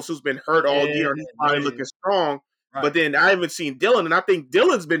Aaron Jones, who's been hurt all yeah, year, and he's there finally it is. looking strong. But Right. then I haven't seen Dylan, and I think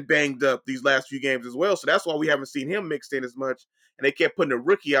Dylan's been banged up these last few games as well. So that's why we haven't seen him mixed in as much. And they kept putting a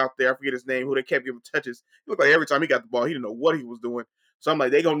rookie out there, I forget his name, who they kept giving touches. It looked like every time he got the ball, he didn't know what he was doing. So I'm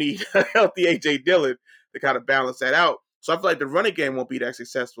like, they're gonna need a healthy AJ Dillon to kind of balance that out. So I feel like the running game won't be that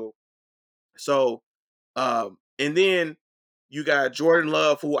successful. So and then you got Jordan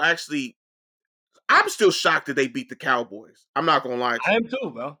Love, who actually I'm still shocked that they beat the Cowboys. I'm not gonna lie to I you. am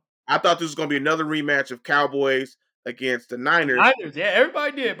too, bro. I thought this was going to be another rematch of Cowboys against the Niners. Niners, yeah,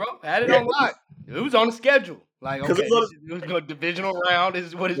 everybody did, bro. Had it Yeah, on lock. It was on the schedule. Like, because okay, this is it was going divisional round. This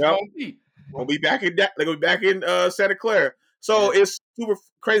is what it's yep, going to be. gonna be back in they're gonna be back in Santa Clara. So Yeah, it's super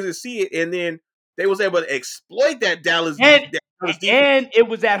crazy to see it, and then they was able to exploit and that Dallas defense, and it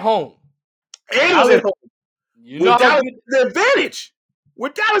was at home. and it was at Dallas, home. you know With how Dallas good. the advantage.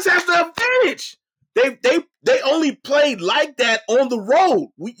 With Dallas has the advantage. They only played like that on the road.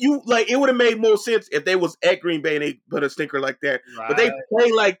 You like it would have made more sense if they was at Green Bay and they put a stinker like that. But Right. they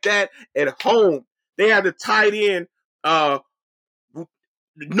play like that at home. They had the tight end. No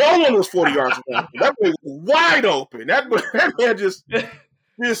one was 40 yards away. That boy was wide open. That man just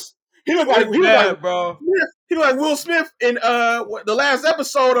he looked like It's bad, bro. He looked like Will Smith in the last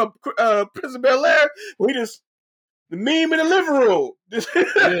episode of Prison Bel Air. We just the meme in the living room.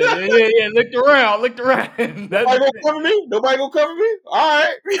 Yeah. Looked around. That's Nobody the gonna thing. cover me. Nobody gonna cover me. All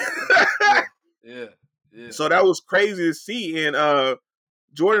right. Yeah, yeah, yeah. So that was crazy to see, and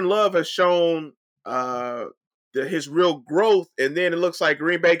Jordan Love has shown uh, his real growth, and then it looks like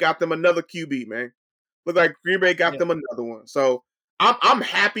Green Bay got them another QB, man. Look like Green Bay got Yeah. them another one. So I'm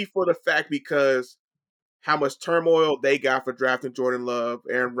happy for the fact because how much turmoil they got for drafting Jordan Love.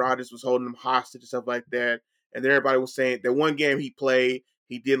 Aaron Rodgers was holding them hostage and stuff like that. And then everybody was saying that one game he played,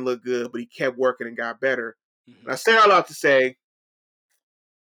 he didn't look good, but he kept working and got better. And I say all out to say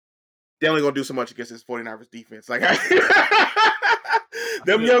they only gonna do so much against this 49ers defense. Like I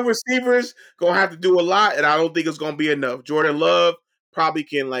them feel you. young receivers gonna have to do a lot, and I don't think it's gonna be enough. Jordan Love probably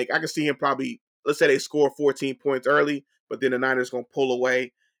can I can see him probably let's say they score 14 points early, but then the Niners gonna pull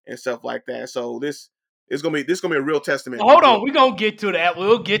away and stuff like that. So this gonna be a real testament Well, to hold on, Jordan. we're gonna get to that.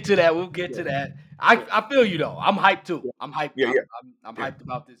 We'll get to that. We'll get Yeah, to that. yeah, I feel you though. I'm hyped too. yeah, I'm hyped. yeah, yeah, I'm yeah. hyped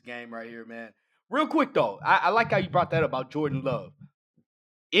about this game right here, man. Real quick though, I like how you brought that up about Jordan Love.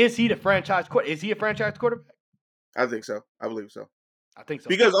 Is he the franchise quarter? Is he a franchise quarterback? I think so. I believe so. I think so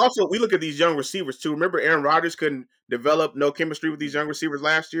too. Because also we look at these young receivers too. Remember, Aaron Rodgers couldn't develop no chemistry with these young receivers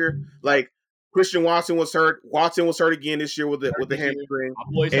last year. Yep. Like Christian Watson was hurt. Watson was hurt again this year with Hurt the this year. hamstring. My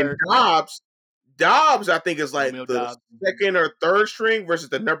boy's And hurt. Dobbs, I think is like Romeo the Dobbs. second or third string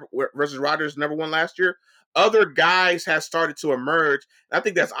versus Rodgers number one last year. Other guys have started to emerge. And I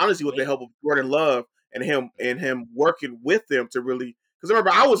think that's honestly with the help of Jordan Love and him working with them to really. Because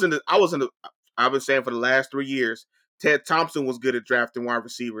remember, I've been saying for the last 3 years, Ted Thompson was good at drafting wide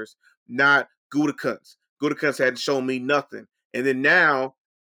receivers, not Gutekunst. Gutekunst hadn't shown me nothing, and then now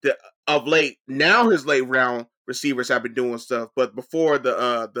the of late, now his late round receivers have been doing stuff. But before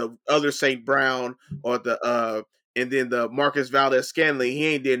the other St. Brown or and then the Marcus Valdez Scanlon, he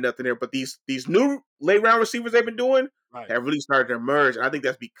ain't did nothing there. But these new late round receivers they've been doing Right. have really started to emerge. And I think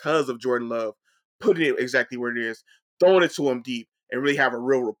that's because of Jordan Love putting it exactly where it is, throwing it to him deep, and really have a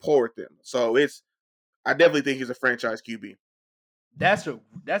real rapport with them. So I definitely think he's a franchise QB. That's a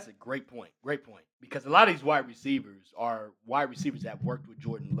great point. Great point. Because a lot of these wide receivers are wide receivers that worked with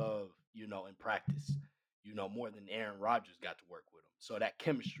Jordan Love, in practice, more than Aaron Rodgers got to work with him. So that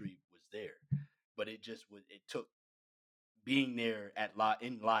chemistry was there. But it took being there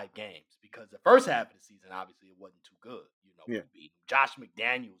in live games because the first half of the season, obviously, it wasn't too good. Yeah, We beat Josh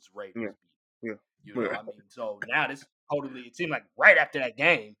McDaniels yeah, Raiders beat. yeah, I yeah, mean, so now this totally it seemed like right after that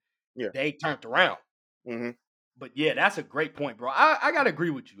game, yeah. they turned around. Mm-hmm. But yeah, that's a great point, bro. I gotta agree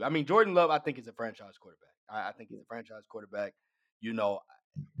with you. I mean, Jordan Love, I think is a franchise quarterback. I think he's a franchise quarterback. You know,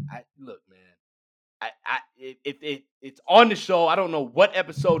 I look, man. It's on the show. I don't know what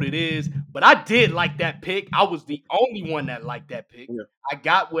episode it is, but I did like that pick. I was the only one that liked that pick. Yeah, I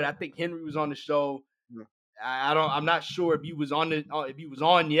got what I think Henry was on the show. yeah. I don't. I'm not sure if you was if you was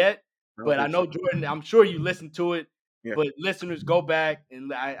on yet, I don't but I think so. know Jordan. I'm sure you listened to it. Yeah, But listeners, go back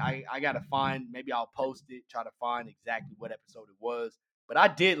and I gotta find. Maybe I'll post it. Try to find exactly what episode it was. But I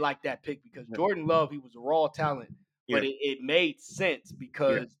did like that pick because yeah, Jordan Love, he was a raw talent, but yeah, it made sense yeah,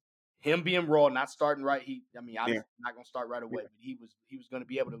 because him being raw, not starting right. I mean, yeah, obviously not gonna start right away, yeah, but he was gonna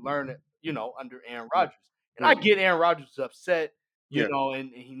be able to learn it, under Aaron yeah, Rodgers. And yeah, I get Aaron Rodgers was upset, yeah, and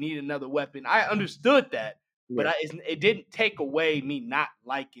he needed another weapon. I understood that, but yeah, it didn't take away me not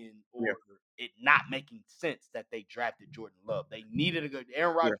liking yeah, or it not making sense that they drafted Jordan Love. They needed a good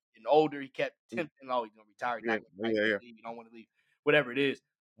Aaron yeah, Rodgers getting older. He kept tempting, oh, he's gonna retire, he's yeah, not gonna yeah, yeah, leave, you don't want to leave, whatever it is.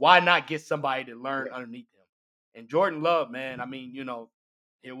 Why not get somebody to learn yeah, underneath him? And Jordan Love, man, I mean,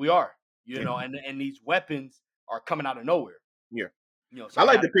 here we are, yeah, and these weapons are coming out of nowhere. yeah. So I I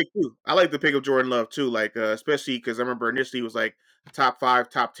like got the pick too. I like the pick of Jordan Love too. Like especially because I remember initially he was like top 5,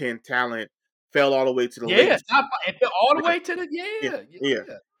 top 10 talent fell all the way to the Yeah, late. top 5 and all the Yeah, way to the yeah, yeah, yeah.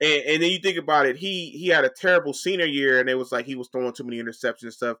 yeah. And then you think about it, he had a terrible senior year, and it was like he was throwing too many interceptions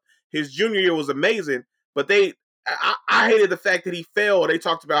and stuff. His junior year was amazing, but I hated the fact that he failed. They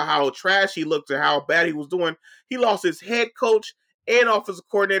talked about how trash he looked and how bad he was doing. He lost his head coach and offensive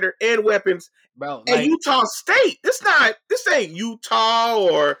coordinator and weapons Bro, at like Utah State. This ain't Utah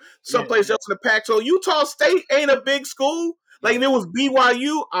or yeah, someplace yeah, else in the Pac. So Utah State ain't a big school. Like yeah, if it was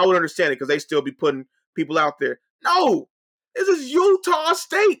BYU, I would understand it because they still be putting people out there. No, this is Utah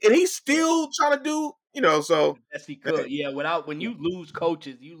State, and he's yeah. still trying to do. So The best he hey, could. Yeah, without when yeah, you lose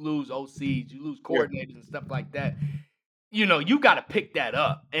coaches, you lose OCs, you lose yeah, coordinators and stuff like that. You got to pick that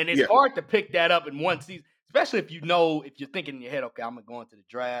up, and it's yeah, hard to pick that up in one season, especially if you're thinking in your head, okay, I'm gonna go into the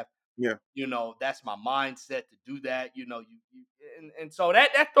draft. yeah, That's my mindset to do that. And so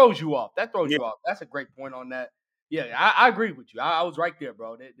that throws you off. That throws yeah, you off. That's a great point on that. Yeah, I agree with you. I was right there,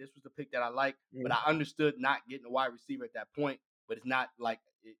 bro. This was the pick that I like, but mhm, I understood not getting a wide receiver at that point. But it's not like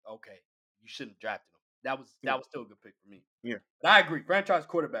okay, you shouldn't have drafted him. yeah, That was still a good pick for me. yeah, But I agree, franchise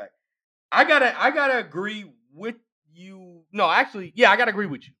quarterback. I gotta agree with you. No, actually, yeah, I gotta agree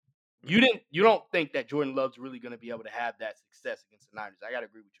with you. mhm, You don't think that Jordan Love's really gonna be able to have that success against the Niners. I gotta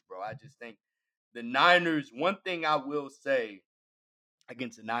agree with you, bro. I just think the Niners, one thing I will say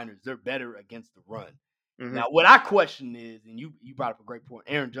against the Niners, they're better against the run. mhm, Now, what I question is, and you brought up a great point,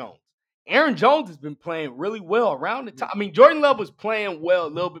 Aaron Jones. Aaron Jones has been playing really well around the mhm, time. I mean, Jordan Love was playing well a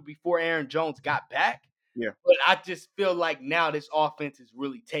little bit before Aaron Jones got back, yeah, but I just feel like now this offense is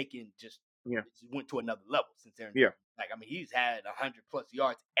really taking yeah, it's went to another level since Aaron yeah, Jones. Like, I mean, he's had 100 plus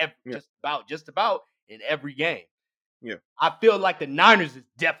yards every, yeah, just about in every game. yeah, I feel like the Niners is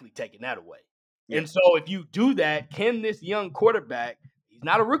definitely taking that away. yeah, And so if you do that, can this young quarterback, he's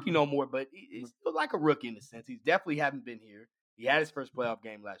not a rookie no more, but mhm, he's still like a rookie in a sense. He's definitely haven't been here. He had his first playoff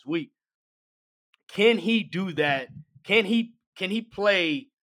game last week. Can he do that? Can he play?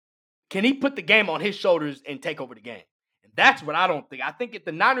 Can he put the game on his shoulders and take over the game? And that's what I don't think. I think if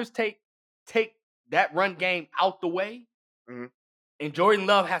the Niners take that run game out the way, mhm, and Jordan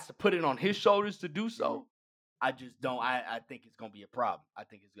Love has to put it on his shoulders to do mhm, so, I just don't. I think it's gonna be a problem. I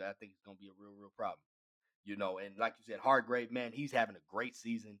think it's gonna be a real problem. And like you said, Hargrave, man, he's having a great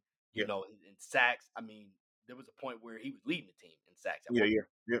season. yeah, In sacks. I mean, there was a point where he was leading the team in sacks at yeah, one yeah, point.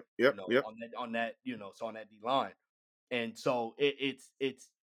 yep, yep, yep, On that D line. And so it's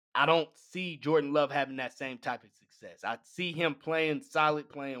I don't see Jordan Love having that same type of success. I see him playing solid,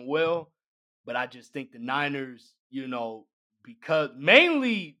 playing well, but I just think the Niners,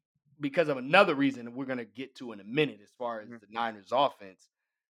 mainly because of another reason that we're gonna get to in a minute as far as mhm, the Niners offense.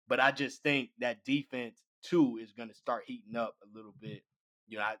 But I just think that defense too is gonna start heating up a little bit.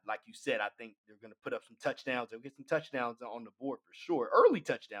 Like you said, I think they're gonna put up some touchdowns. They'll get some touchdowns on the board for sure. Early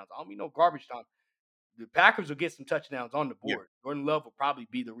touchdowns. I don't mean no garbage time. The Packers will get some touchdowns on the yeah, board. Jordan Love will probably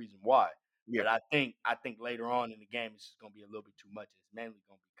be the reason why. yeah, But I think later on in the game it's just gonna be a little bit too much. It's mainly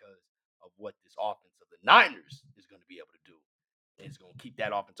gonna be because of what this offense of the Niners is gonna be able to do. It's gonna keep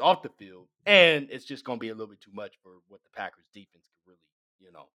that offense off the field, and it's just gonna be a little bit too much for what the Packers defense could really,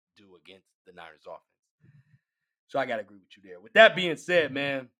 do against the Niners offense. So I gotta agree with you there. With that being said,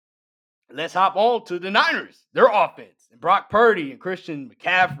 man, let's hop on to the Niners, their offense, and Brock Purdy and Christian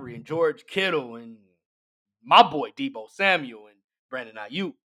McCaffrey and George Kittle and my boy Debo Samuel and Brandon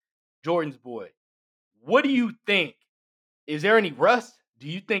Ayuk, Jordan's boy. What do you think? Is there any rust? Do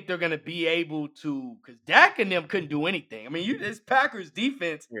you think they're going to be able to? Because Dak and them couldn't do anything. I mean, this Packers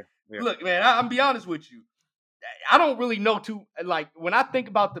defense. yeah, yeah, Look, man, I'm be honest with you. I don't really know too like when I think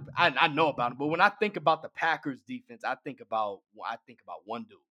about I know about it, but when I think about the Packers defense, I think about one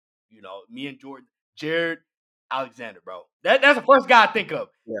dude. Me and Jared Alexander, bro. That's the first guy I think of.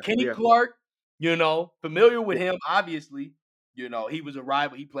 yeah, Kenny yeah, Clark, familiar with yeah, him, obviously. He was a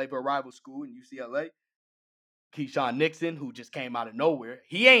rival. He played for a rival school in UCLA. Keyshawn Nixon, who just came out of nowhere.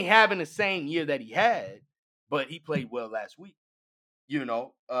 He ain't having the same year that he had, but he played well last week. You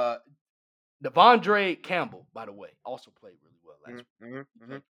know, Devondre Campbell, by the way, also played really well last mhm, week. mhm, He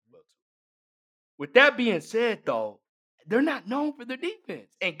mhm. played well too. With that being said, though, they're not known for their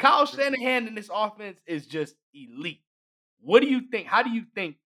defense, and Kyle Shanahan in this offense is just elite. What do you think? How do you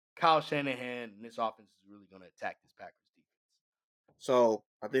think Kyle Shanahan and this offense is really going to attack this Packers defense? So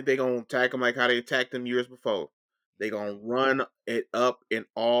I think they're gonna attack them like how they attacked them years before. They're Okay. gonna run it up and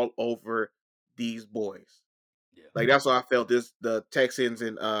all over these boys. Yeah. Like that's why I felt the Texans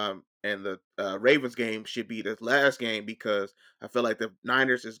and the Ravens game should be the last game because I feel like the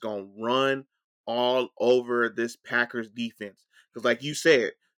Niners is gonna run all over this Packers defense. Because like you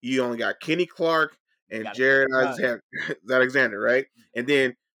said, you only got Kenny Clark You and got to get Jared it done. Alexander, Alexander, right? And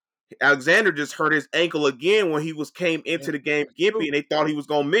then Alexander just hurt his ankle again when he came Yeah, into the game that's gimpy, true. and they thought he was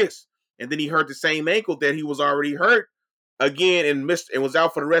gonna miss, and then he hurt the same ankle that he was already hurt again and missed and was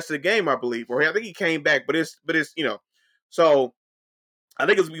out for the rest of the game, I believe. Or I think he came back, but it's so I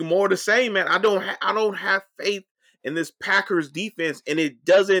think it's gonna be more the same, man. I don't have faith in this Packers defense, and it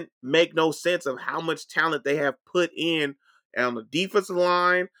doesn't make no sense of how much talent they have put in on the defensive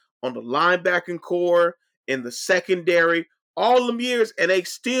line, on the linebacking core, in the secondary, all them years, and they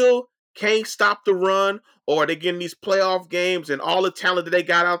still can't stop the run, or they get in these playoff games, and all the talent that they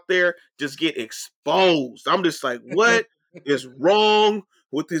got out there just get exposed. I'm just like, what is wrong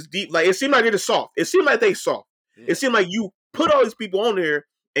with this deep? Like, it seemed like they're soft. It seemed like they soft. It Yeah, seemed like you put all these people on there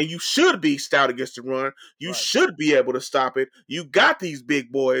and you should be stout against the run. You right. should be able to stop it. You got these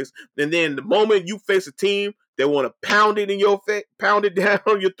big boys. And then the moment you face a team that want to pound it in your face, pound it down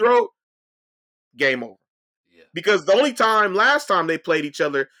your throat, game over. Yeah, Because the only time last time they played each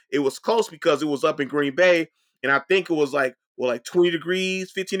other, it was close because it was up in Green Bay. And I think it was like 20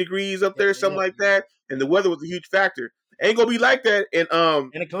 degrees, 15 degrees up yeah, there, something yeah, like yeah, that. And the yeah. weather was a huge factor. Ain't gonna be like that in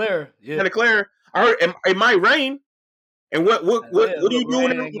And a clear. Yeah. Santa Clara. I heard it might rain. And Yeah, what do look, you do in Ray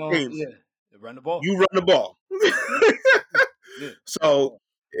the ain't rain going. games? Yeah, run the ball. You run the ball. Yeah, yeah, run the So ball.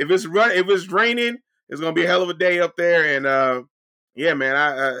 if it's raining, it's gonna be a hell of a day up there. And yeah, man,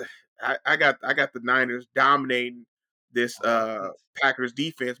 I got the Niners dominating this On offense. Packers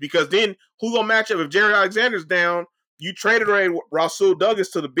defense because then who gonna match up if Jared Alexander's down? You traded away Rasul Douglas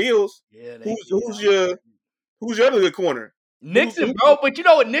to the Bills. Yeah, they Who's did. who's your who's your other good corner? Nixon, bro. But you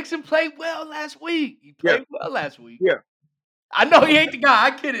know what? Nixon played well last week. He Yeah, played well last week. yeah. I know he ain't the guy. I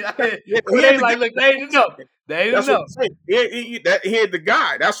get it. Yeah, But he had they the guy. like, look, they ain't enough. They ain't That's what enough. I'm saying. He had the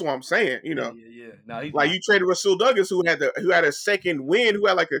guy. That's what I'm saying. Yeah, yeah, yeah. No, he's Like not. you traded Rasul Douglas, who had a second win, who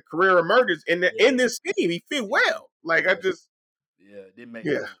had like a career emergence in Yeah, this scheme. He fit yeah, well. Like I yeah, just yeah. It didn't make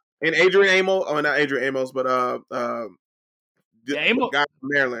yeah. sense. And Adrian Amos, oh not Adrian Amos, but the Yeah, Amo. guy from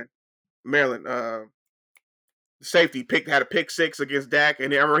Maryland, safety had a pick six against Dak,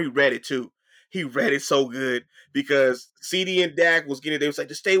 and I remember he read it too. He read it so good because CD and Dak was getting. They was like,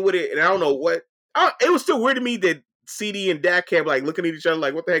 just stay with it, and I don't know what. It was still weird to me that CD and Dak kept like looking at each other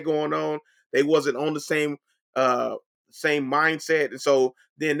like, what the heck going on? They wasn't on the same mindset, and so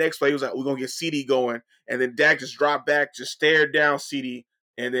then next play he was like, we're gonna get CD going, and then Dak just dropped back, just stared down CD,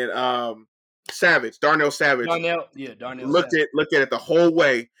 and then Darnell Savage Darnell Savage. looked at it the whole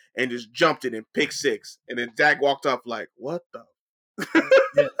way and just jumped it in pick six. And then Dak walked off like, what the?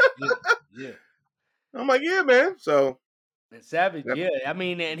 Yeah, yeah, yeah. I'm like, yeah, man. So, And Savage, that, yeah. I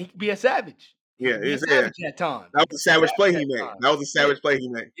mean, and he could be a savage. He yeah, could be a yeah. savage at times. That He was could a be savage play savage he at made. times. That was a Yeah, savage play he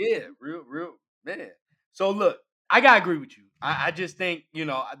made. yeah. Real, man. So look, I gotta agree with you. I just think,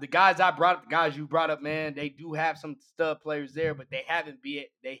 the guys I brought up, the guys you brought up, man, they do have some stud players there, but they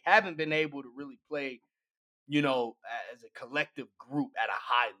haven't been able to really play, as a collective group at a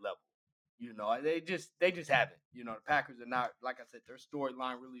high level. They just haven't. The Packers are not, like I said, their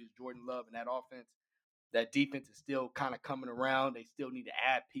storyline really is Jordan Love and that offense. That defense is still kind of coming around. They still need to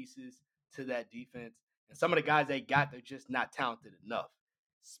add pieces to that defense. And some of the guys they got, they're just not talented enough,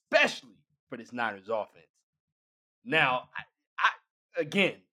 especially for this Niners offense. Now,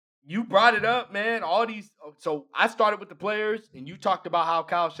 again, you brought it up, man. All these. So I started with the players, and you talked about how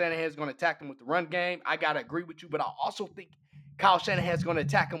Kyle Shanahan is going to attack them with the run game. I gotta agree with you, but I also think Kyle Shanahan is going to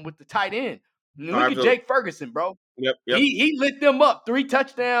attack them with the tight end. And look at Absolutely. Jake Ferguson, bro. Yep. He lit them up. 3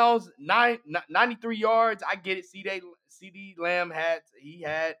 touchdowns, 93 yards. I get it. CD Lamb had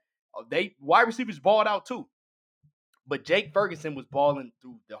they wide receivers balled out too. But Jake Ferguson was balling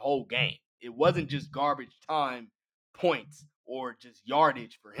through the whole game. It wasn't just garbage time points or just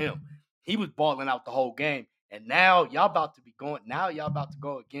yardage for him. He was balling out the whole game. And now y'all about to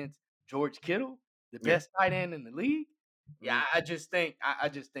go against George Kittle, the Yeah. best tight end in the league. Yeah, Mhm. I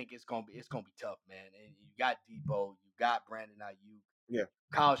just think it's gonna be tough, man. And you got Debo, you got Brandon Ayuk, Yeah.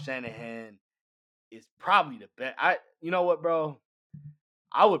 Kyle Shanahan is probably the best. You know what, bro?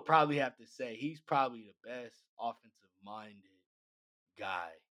 I would probably have to say he's probably the best offensive minded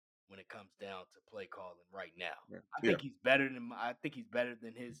guy when it comes down to play calling right now. Yeah. I Yeah. think he's better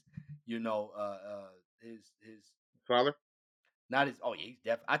than his, his Father. not his. Oh yeah, he's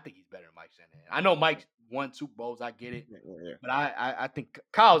definitely. I think he's better than Mike Shanahan. I know Mike's won Super Bowls. I get it, Yeah. but I think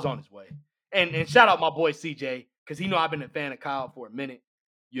Kyle's on his way. And shout out my boy CJ because he know I've been a fan of Kyle for a minute.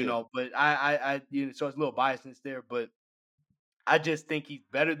 Yeah. But so it's a little biasness there, but I just think he's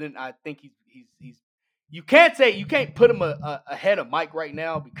better than I think he's. You can't put him ahead of Mike right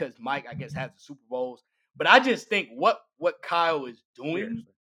now because Mike I guess has the Super Bowls. But I just think what Kyle is doing,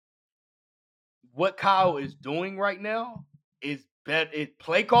 Seriously. what Kyle is doing right now is bet it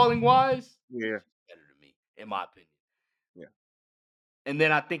play calling wise, he's Yeah, just better than me, in my opinion. yeah. And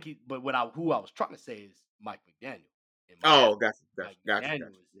then I think but who I was trying to say is Mike McDaniel, in my Oh, opinion. gotcha, gotcha, Mike gotcha, McDaniel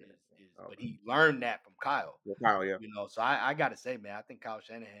gotcha. Yeah. is Okay. but he learned that from Kyle. Yeah, Kyle, yeah. So I gotta say, man, I think Kyle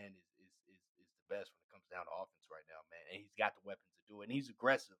Shanahan is the best when it comes down to offense right now, man. And he's got the weapons to do it. And he's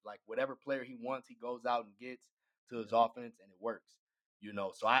aggressive. Like whatever player he wants, he goes out and gets to his Yeah. offense and it works.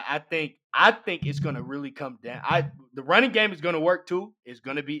 So I think it's gonna really come down. The running game is gonna work too.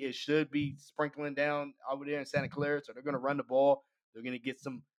 It should be sprinkling down over there in Santa Clara. So they're gonna run the ball. They're gonna get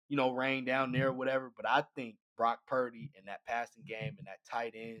some, rain down there or whatever. But I think Brock Purdy and that passing game and that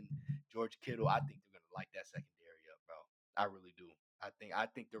tight end, George Kittle, I think they're gonna light that secondary up, bro. I really do. I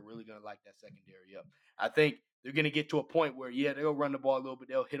think they're really gonna light that secondary up. I think they're gonna get to a point where they'll run the ball a little bit,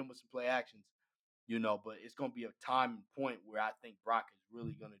 they'll hit them with some play actions, but it's gonna be a time and point where I think Brock is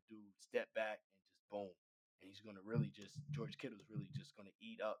really gonna do step back and just boom. And he's gonna really just George Kittle's really just gonna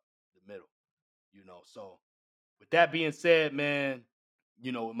eat up the middle. So with that being said, man,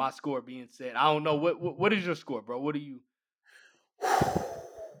 with my score being said, I don't know what is your score, bro? What do you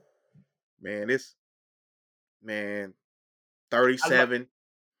Man, this man I love 37,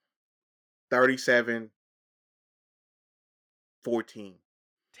 37, 14.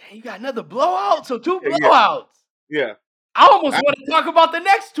 Dang, you got another blowout. So two Yeah, blowouts. yeah, I almost I, want to talk about the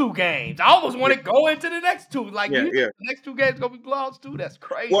next two games. I almost want yeah, to go into the next two. Like, do yeah, you yeah. think the next two games gonna be blowouts too? That's Well,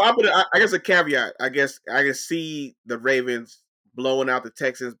 crazy. I guess a caveat. I guess I can see the Ravens blowing out the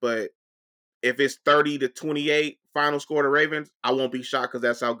Texans, but if it's 30-28 final score to Ravens, I won't be shocked because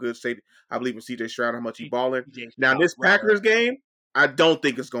that's how good I believe in CJ Stroud, how much he balling. CJ Now Stroud, this right, right. Packers game, I don't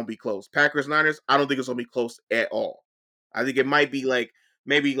think it's gonna be close. Packers Niners, I don't think it's gonna be close at all. I think it might be like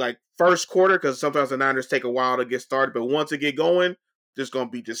maybe like first quarter because sometimes the Niners take a while to get started, but once it get going, just gonna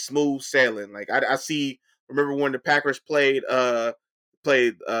be just smooth sailing. Like I see. Remember when the Packers played the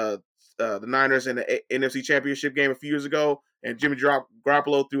Niners in the NFC Championship game a few years ago, and Jimmy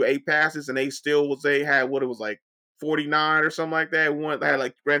Garoppolo threw 8 passes, and they had what it was like 49 or something like that. One they had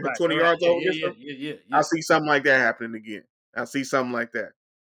like ran for Right, 20 right, right. yards Yeah, over yeah, against yeah, them. yeah, yeah, I yeah. see something like that happening again. I see something like that.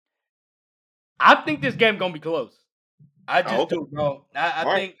 I think this game gonna be close. I Oh, just okay. do, bro. I All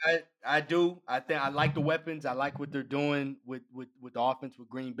right. think I do. I think I like the weapons. I like what they're doing with the offense with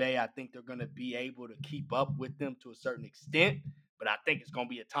Green Bay. I think they're gonna be able to keep up with them to a certain extent. But I think it's gonna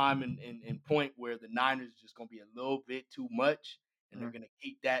be a time and point where the Niners just gonna be a little bit too much, and they're Mhm. gonna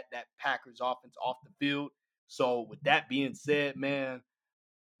keep that Packers offense off the field. So with that being said, man,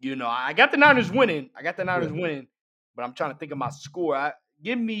 I got the Niners winning. I got the Yeah. Niners winning, but I'm trying to think of my score.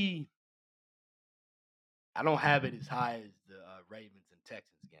 Give me. I don't have it as high as the Ravens and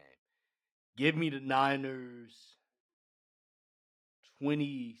Texans game. Give me the Niners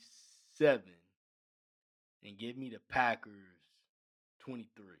 27 and give me the Packers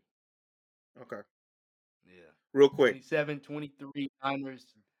 23. Okay. Yeah. Real quick, 27, 23 Niners.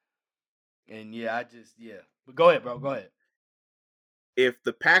 And yeah. But go ahead, bro. Go ahead. if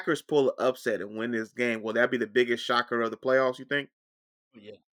the Packers pull an upset and win this game, will that be the biggest shocker of the playoffs? You think? Oh,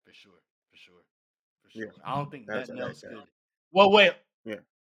 yeah, for sure. For sure. For Yeah. sure. I don't think That's nothing that. else That. could. Well, wait. Yeah.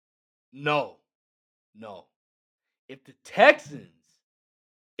 No. No. If the Texans,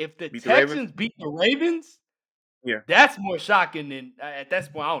 if the Beat the Ravens. Texans beat the Ravens, Yeah. that's more shocking than at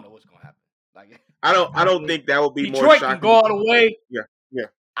that point. I don't know what's gonna happen. Like, I don't if think that would be more Detroit can shocking. go all the way. Yeah. Yeah.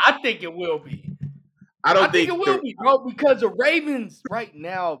 I think it will be. I I don't think think it will the. be, bro, because the Ravens right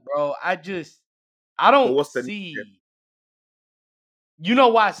now, bro. I But don't what's the yeah, see. You know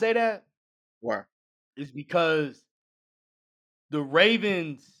why I say that? why? Is because the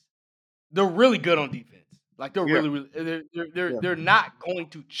Ravens, they're really good on defense. Like they're Yeah. really, really, Yeah. they're not going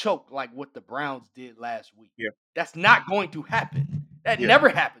to choke like what the Browns did last week. Yeah. That's not going to happen. That Yeah. never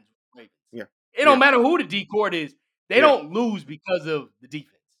happens with the Ravens. Yeah. It Yeah. don't matter who the D court is. They Yeah. don't lose because of the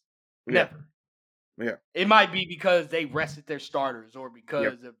defense. Yeah. Never. Yeah. It might be because they rested their starters or Yeah.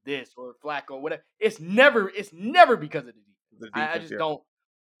 because of this or Flacco, whatever. It's never because of the defense. The I defense. just Yeah. don't.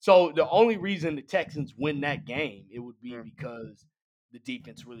 So the only reason the Texans win that game, it would be Mm, because the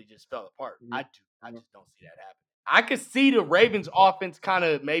defense really just fell apart. mhm, I mhm. just don't see that happening. I could see the Ravens offense kind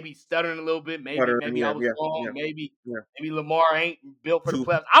of maybe stuttering a little bit. Maybe Buttering. maybe I Yeah. was Yeah. wrong. Yeah. Yeah. Maybe Lamar ain't built for the Two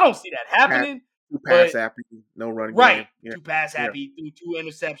playoffs. I don't see that pass. happening. Two pass But happy. No run right, game. Yeah. two pass Yeah. happy, threw two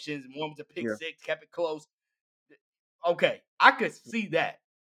interceptions, and one was a pick Yeah. six, kept it close. Okay, I could see that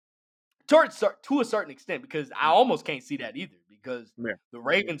to a certain extent because I Mhm. almost can't see that either because Yeah. the Yeah.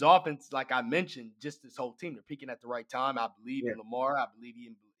 Ravens offense, like I mentioned, just this whole team, they're peaking at the right time. I believe Yeah. in Lamar. I believe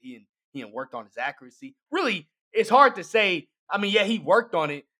he worked on his accuracy. Really, it's hard to say. I mean, yeah, he worked on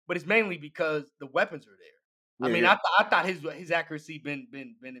it, but it's mainly because the weapons are there. I Yeah, mean, yeah, I thought his accuracy been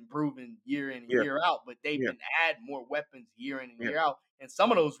improving year in and yeah, year out, but they've yeah, been adding more weapons year in and yeah, year out, and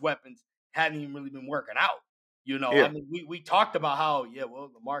some of those weapons hadn't even really been working out. I yeah, mean, we talked about how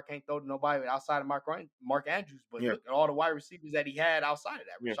well Lamar can't throw to nobody outside of Mark Andrews, but yeah, look at all the wide receivers that he had outside of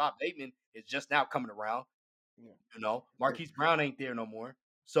that. yeah, Rashad Bateman is just now coming around. yeah. Marquise Brown ain't there no more.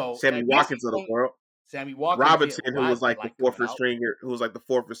 So Sammy and that's the Watkins of the only world. Sammy Watkins, yeah, Robinson, who who was I like the like fourth coming out. stringer, who was like the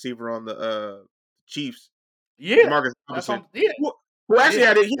fourth receiver on the Chiefs. Yeah, Demarcus that's Robinson, what yeah, who yeah.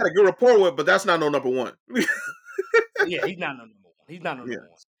 actually he had a good rapport with, but that's not no number one. Yeah, he's not no number one. He's not no Yeah. number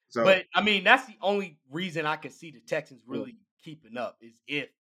one. So But I mean, that's the only reason I can see the Texans yeah, really keeping up is if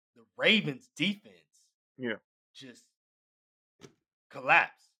the Ravens defense yeah. just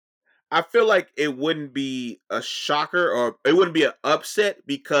collapse. I feel like it wouldn't be a shocker or it wouldn't be an upset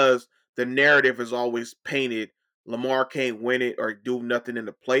because the narrative is always painted Lamar can't win it or do nothing in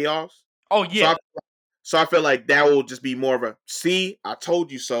the playoffs. Oh So yeah, I feel like that will just be more of a see, I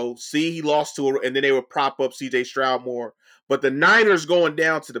told you so. See, he lost to it, and then they would prop up CJ Stroud more. But the Niners going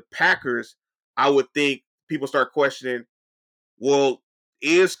down to the Packers, I would think people start questioning, well,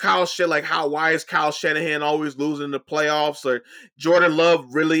 is Kyle like how why is Kyle Shanahan always losing in the playoffs? Or Jordan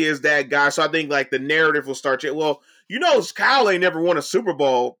Love really is that guy? So I think like the narrative will start. Well, Kyle ain't never won a Super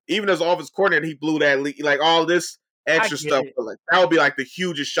Bowl. Even as offense coordinator, he blew that lead. Like all this I extra get stuff, it. but like that would be like the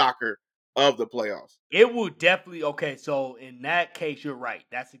hugest shocker of the playoffs. It will definitely okay. So in that case, you're right.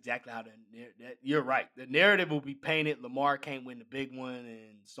 That's exactly how you're right. The narrative will be painted. Lamar can't win the big one,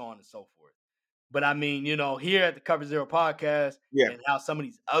 and so on and so forth. But I mean, here at the Cover Zero podcast Yeah, and how some of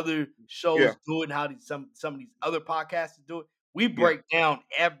these other yeah, shows do it, and how some of these other podcasts do it, yeah, we break yeah. down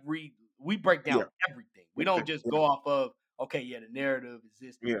everything. We don't Everything. just Yeah, go off of okay, yeah, the narrative is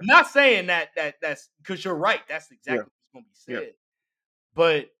this. yeah, I'm not saying that's because you're right. That's yeah, exactly what's going to be yeah, said.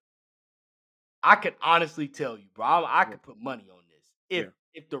 But I could honestly tell you, bro, I yeah, could put money on this. yeah.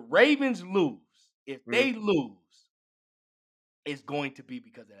 If the Ravens lose, if Mm-hmm. they lose, it's going to be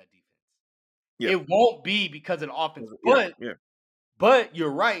because of that defense. Yeah, It won't be because of the offense, yeah, but yeah.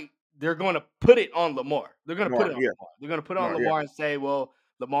 you're right. They're going to put it on Lamar. They're going to put More, it on yeah, Lamar. They're going to put it on more, yeah, Lamar and say, "Well,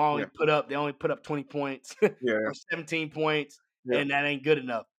 Lamar yeah, they only put up 20 points yeah, or 17 points, yeah, and that ain't good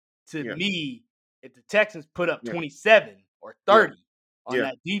enough." To yeah, me, if the Texans put up yeah, 27 or yeah, 30 on yeah,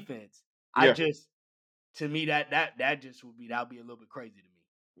 that defense, I yeah, just to me that just would be that would be a little bit crazy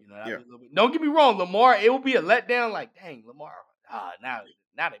to me. That'd yeah, be a little bit. Don't get me wrong, Lamar. It would be a letdown. Like, dang, Lamar.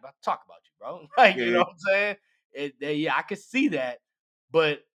 Now they about to talk about you, bro. Like, yeah, you know yeah, what I'm saying? Yeah, I could see that,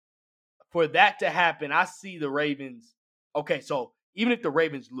 but for that to happen, I see the Ravens. Okay, so even if the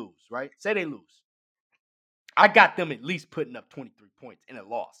Ravens lose, right? Say they lose, I got them at least putting up 23 points in a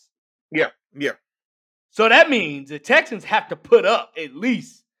loss. yeah, yeah, So that means the Texans have to put up at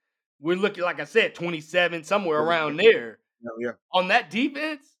least. We're looking, like I said, 27, somewhere yeah, around there yeah, on that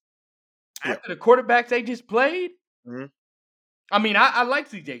defense yeah. after the quarterbacks they just played. Mm-hmm. I mean, I like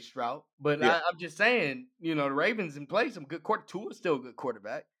CJ Stroud, but Yeah, I'm just saying, the Ravens in play some good quarter. Tua is still a good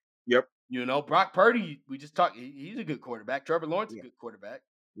quarterback. yep, Brock Purdy, we just talked. He's a good quarterback. Trevor Lawrence, a yeah, good quarterback.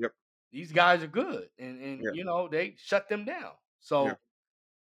 yep, These guys are good, and yeah, they shut them down. yeah, So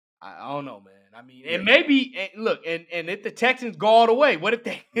I don't know, man. I mean, yeah. and maybe look, and if the Texans go all the way, what if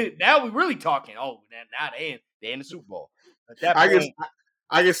they now we're really talking? Oh, now they in the Super Bowl. At that I guess point,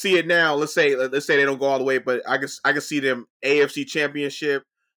 I can see it now. Let's say they don't go all the way, but I can see them AFC Championship.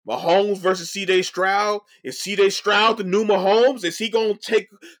 Mahomes versus CJ Stroud. Is CJ Stroud the new Mahomes? Is he gonna take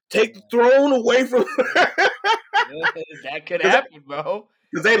the throne away from? that could happen, bro.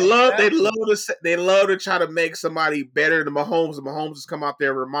 Because That could happen. they love to try to make somebody better than Mahomes, and Mahomes just come out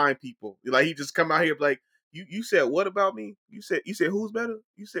there and remind people. Like he just come out here like you said what about me? You said who's better?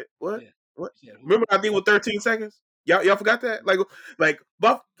 You said what? Yeah. What? Yeah, Remember I did with 13 seconds? Y'all forgot that? Like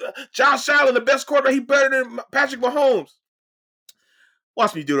Buff Josh Allen, the best quarterback, he better than Patrick Mahomes.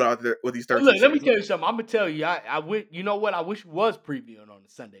 Watch me do it out there with these Well, 13 look, let me seconds. tell you something. I'm gonna tell you, I wish you know what I wish was previewing on the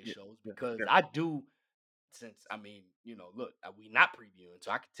Sunday Yeah, shows yeah, because yeah. I do. Since I mean, look, we not previewing,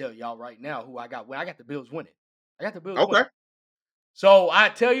 so I can tell y'all right now who I got. When I got the Bills winning, I got the Bills Okay, winning. So I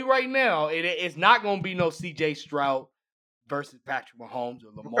tell you right now, it's not gonna be no C.J. Stroud versus Patrick Mahomes or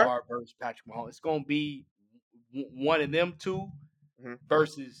okay, Lamar versus Patrick Mahomes. It's gonna be one of them two hmm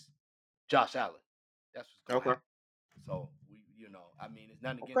versus Josh Allen. That's what's gonna okay, happen. So I mean, it's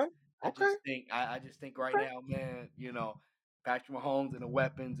nothing okay, against. okay. I just think right Okay. now, man, Patrick Mahomes and the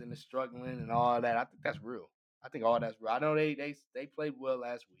weapons and the struggling and all that. I think that's real. I think all that's real. I know they played well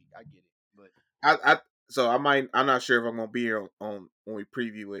last week. I get it, but I so I'm not sure if I'm gonna be here on when we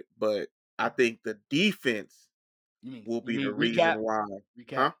preview it, but I think the defense will you be the mean reason recap? why.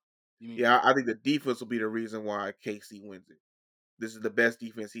 Recap? Huh? You mean Yeah, I think the defense will be the reason why KC wins it. This is the best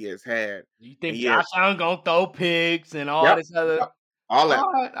defense he has had, you and think yeah, Josh Allen gonna throw picks and all yep, this other? yep, all that.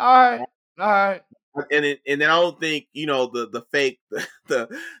 All right, all right. And then I don't think the fake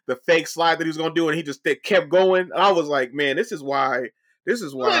the fake slide that he was gonna do, and he just kept going. I was like, man, this is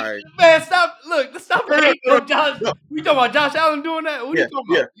Look, why. man, stop. Look, stop No, no, hating no, on Josh. no, We talking about Josh Allen doing that? What are you yeah,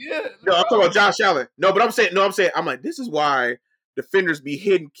 talking yeah. about? Yeah, No, I'm talking bro. about Josh Allen. No, but I'm saying, I'm like, this is why defenders be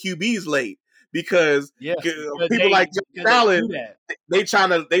hitting QBs late because Yeah, people like because Josh they do Allen, that. they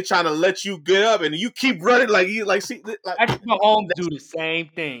trying to let you get up and you keep running like you like see like Patrick Mahomes that's do the same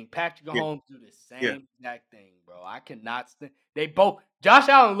thing. Patrick yeah Mahomes do the yeah same exact thing, bro. I cannot stand. They both. Josh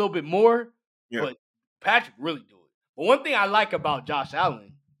Allen a little bit more, yeah. but Patrick really do it. But one thing I like about Josh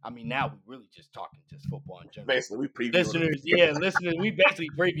Allen, I mean, now we really just talking just football in general. Basically, we previewing them. Listeners, yeah, listeners, we basically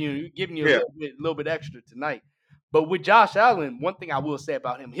previewing, giving you a Yeah little bit extra tonight. But with Josh Allen, one thing I will say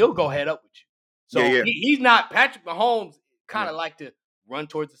about him, he'll go head up with you. yeah So yeah he's not Patrick Mahomes. Kind yeah of like to run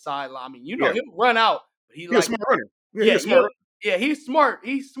towards the sideline. I mean, yeah. he'll run out, but he He a like smart runner. Yeah, he yeah, a smart runner. he's smart.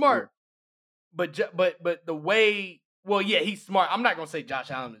 He's Yeah. smart. But the way, well, yeah, he's smart. I'm not gonna say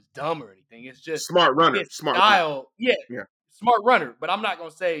Josh Allen is dumb or anything. It's just Smart runner. his Smart runner. style. Yeah, Yeah. smart runner. But I'm not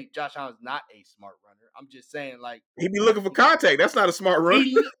gonna say Josh Allen's not a smart runner. I'm just saying like He be looking for contact. That's not a smart run.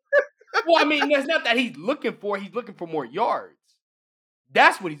 he. Well, I mean, that's not that he's looking for. He's looking for more yards.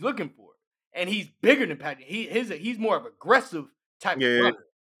 That's what he's looking for. And he's bigger than Patrick. He's more of aggressive type Yeah, of yeah, runner.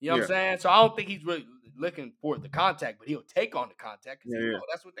 You know what yeah, I'm saying? So I don't think he's really looking for the contact, but he'll take on the contact because yeah, yeah.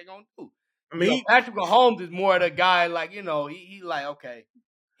 that's what they're gonna do. I mean, Patrick Mahomes is more of the guy like, he like, okay.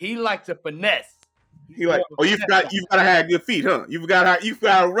 He likes to finesse. He's he more like, of oh, a finesse guy. you've got to have good feet, huh? You've got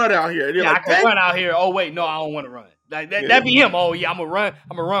to run out here. And you're Yeah, I like, can dang. run out here. Oh wait, no, I don't want to run. Like Yeah, that be him. Oh yeah, I'm gonna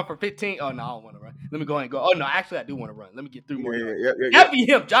run for 15. Oh no, I don't want to run. Let me go ahead and go. Oh no, actually I do want to run. Let me get 3 more yeah, yards. yeah, yeah, yeah, That be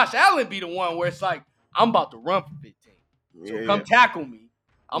him. Josh Allen be the one where it's like, I'm about to run for 15. So yeah, come yeah, tackle me.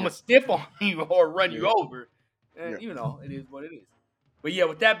 I'm yeah, gonna stiff on you or run you yeah, over. yeah. And it is what it is. But yeah,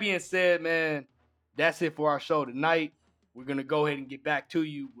 with that being said, man, that's it for our show tonight. We're gonna go ahead and get back to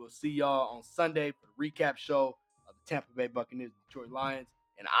you. We'll see y'all on Sunday for the recap show of the Tampa Bay Buccaneers, Detroit Lions,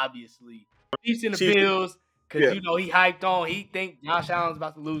 and obviously Chiefs and the Chiefs, Bills. Because yeah, he hyped on. He think Josh Allen's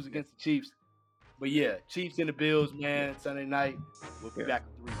about to lose against the Chiefs. But yeah, Chiefs and the Bills, man. Sunday night. We'll be yeah. back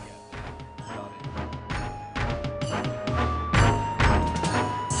with the recap.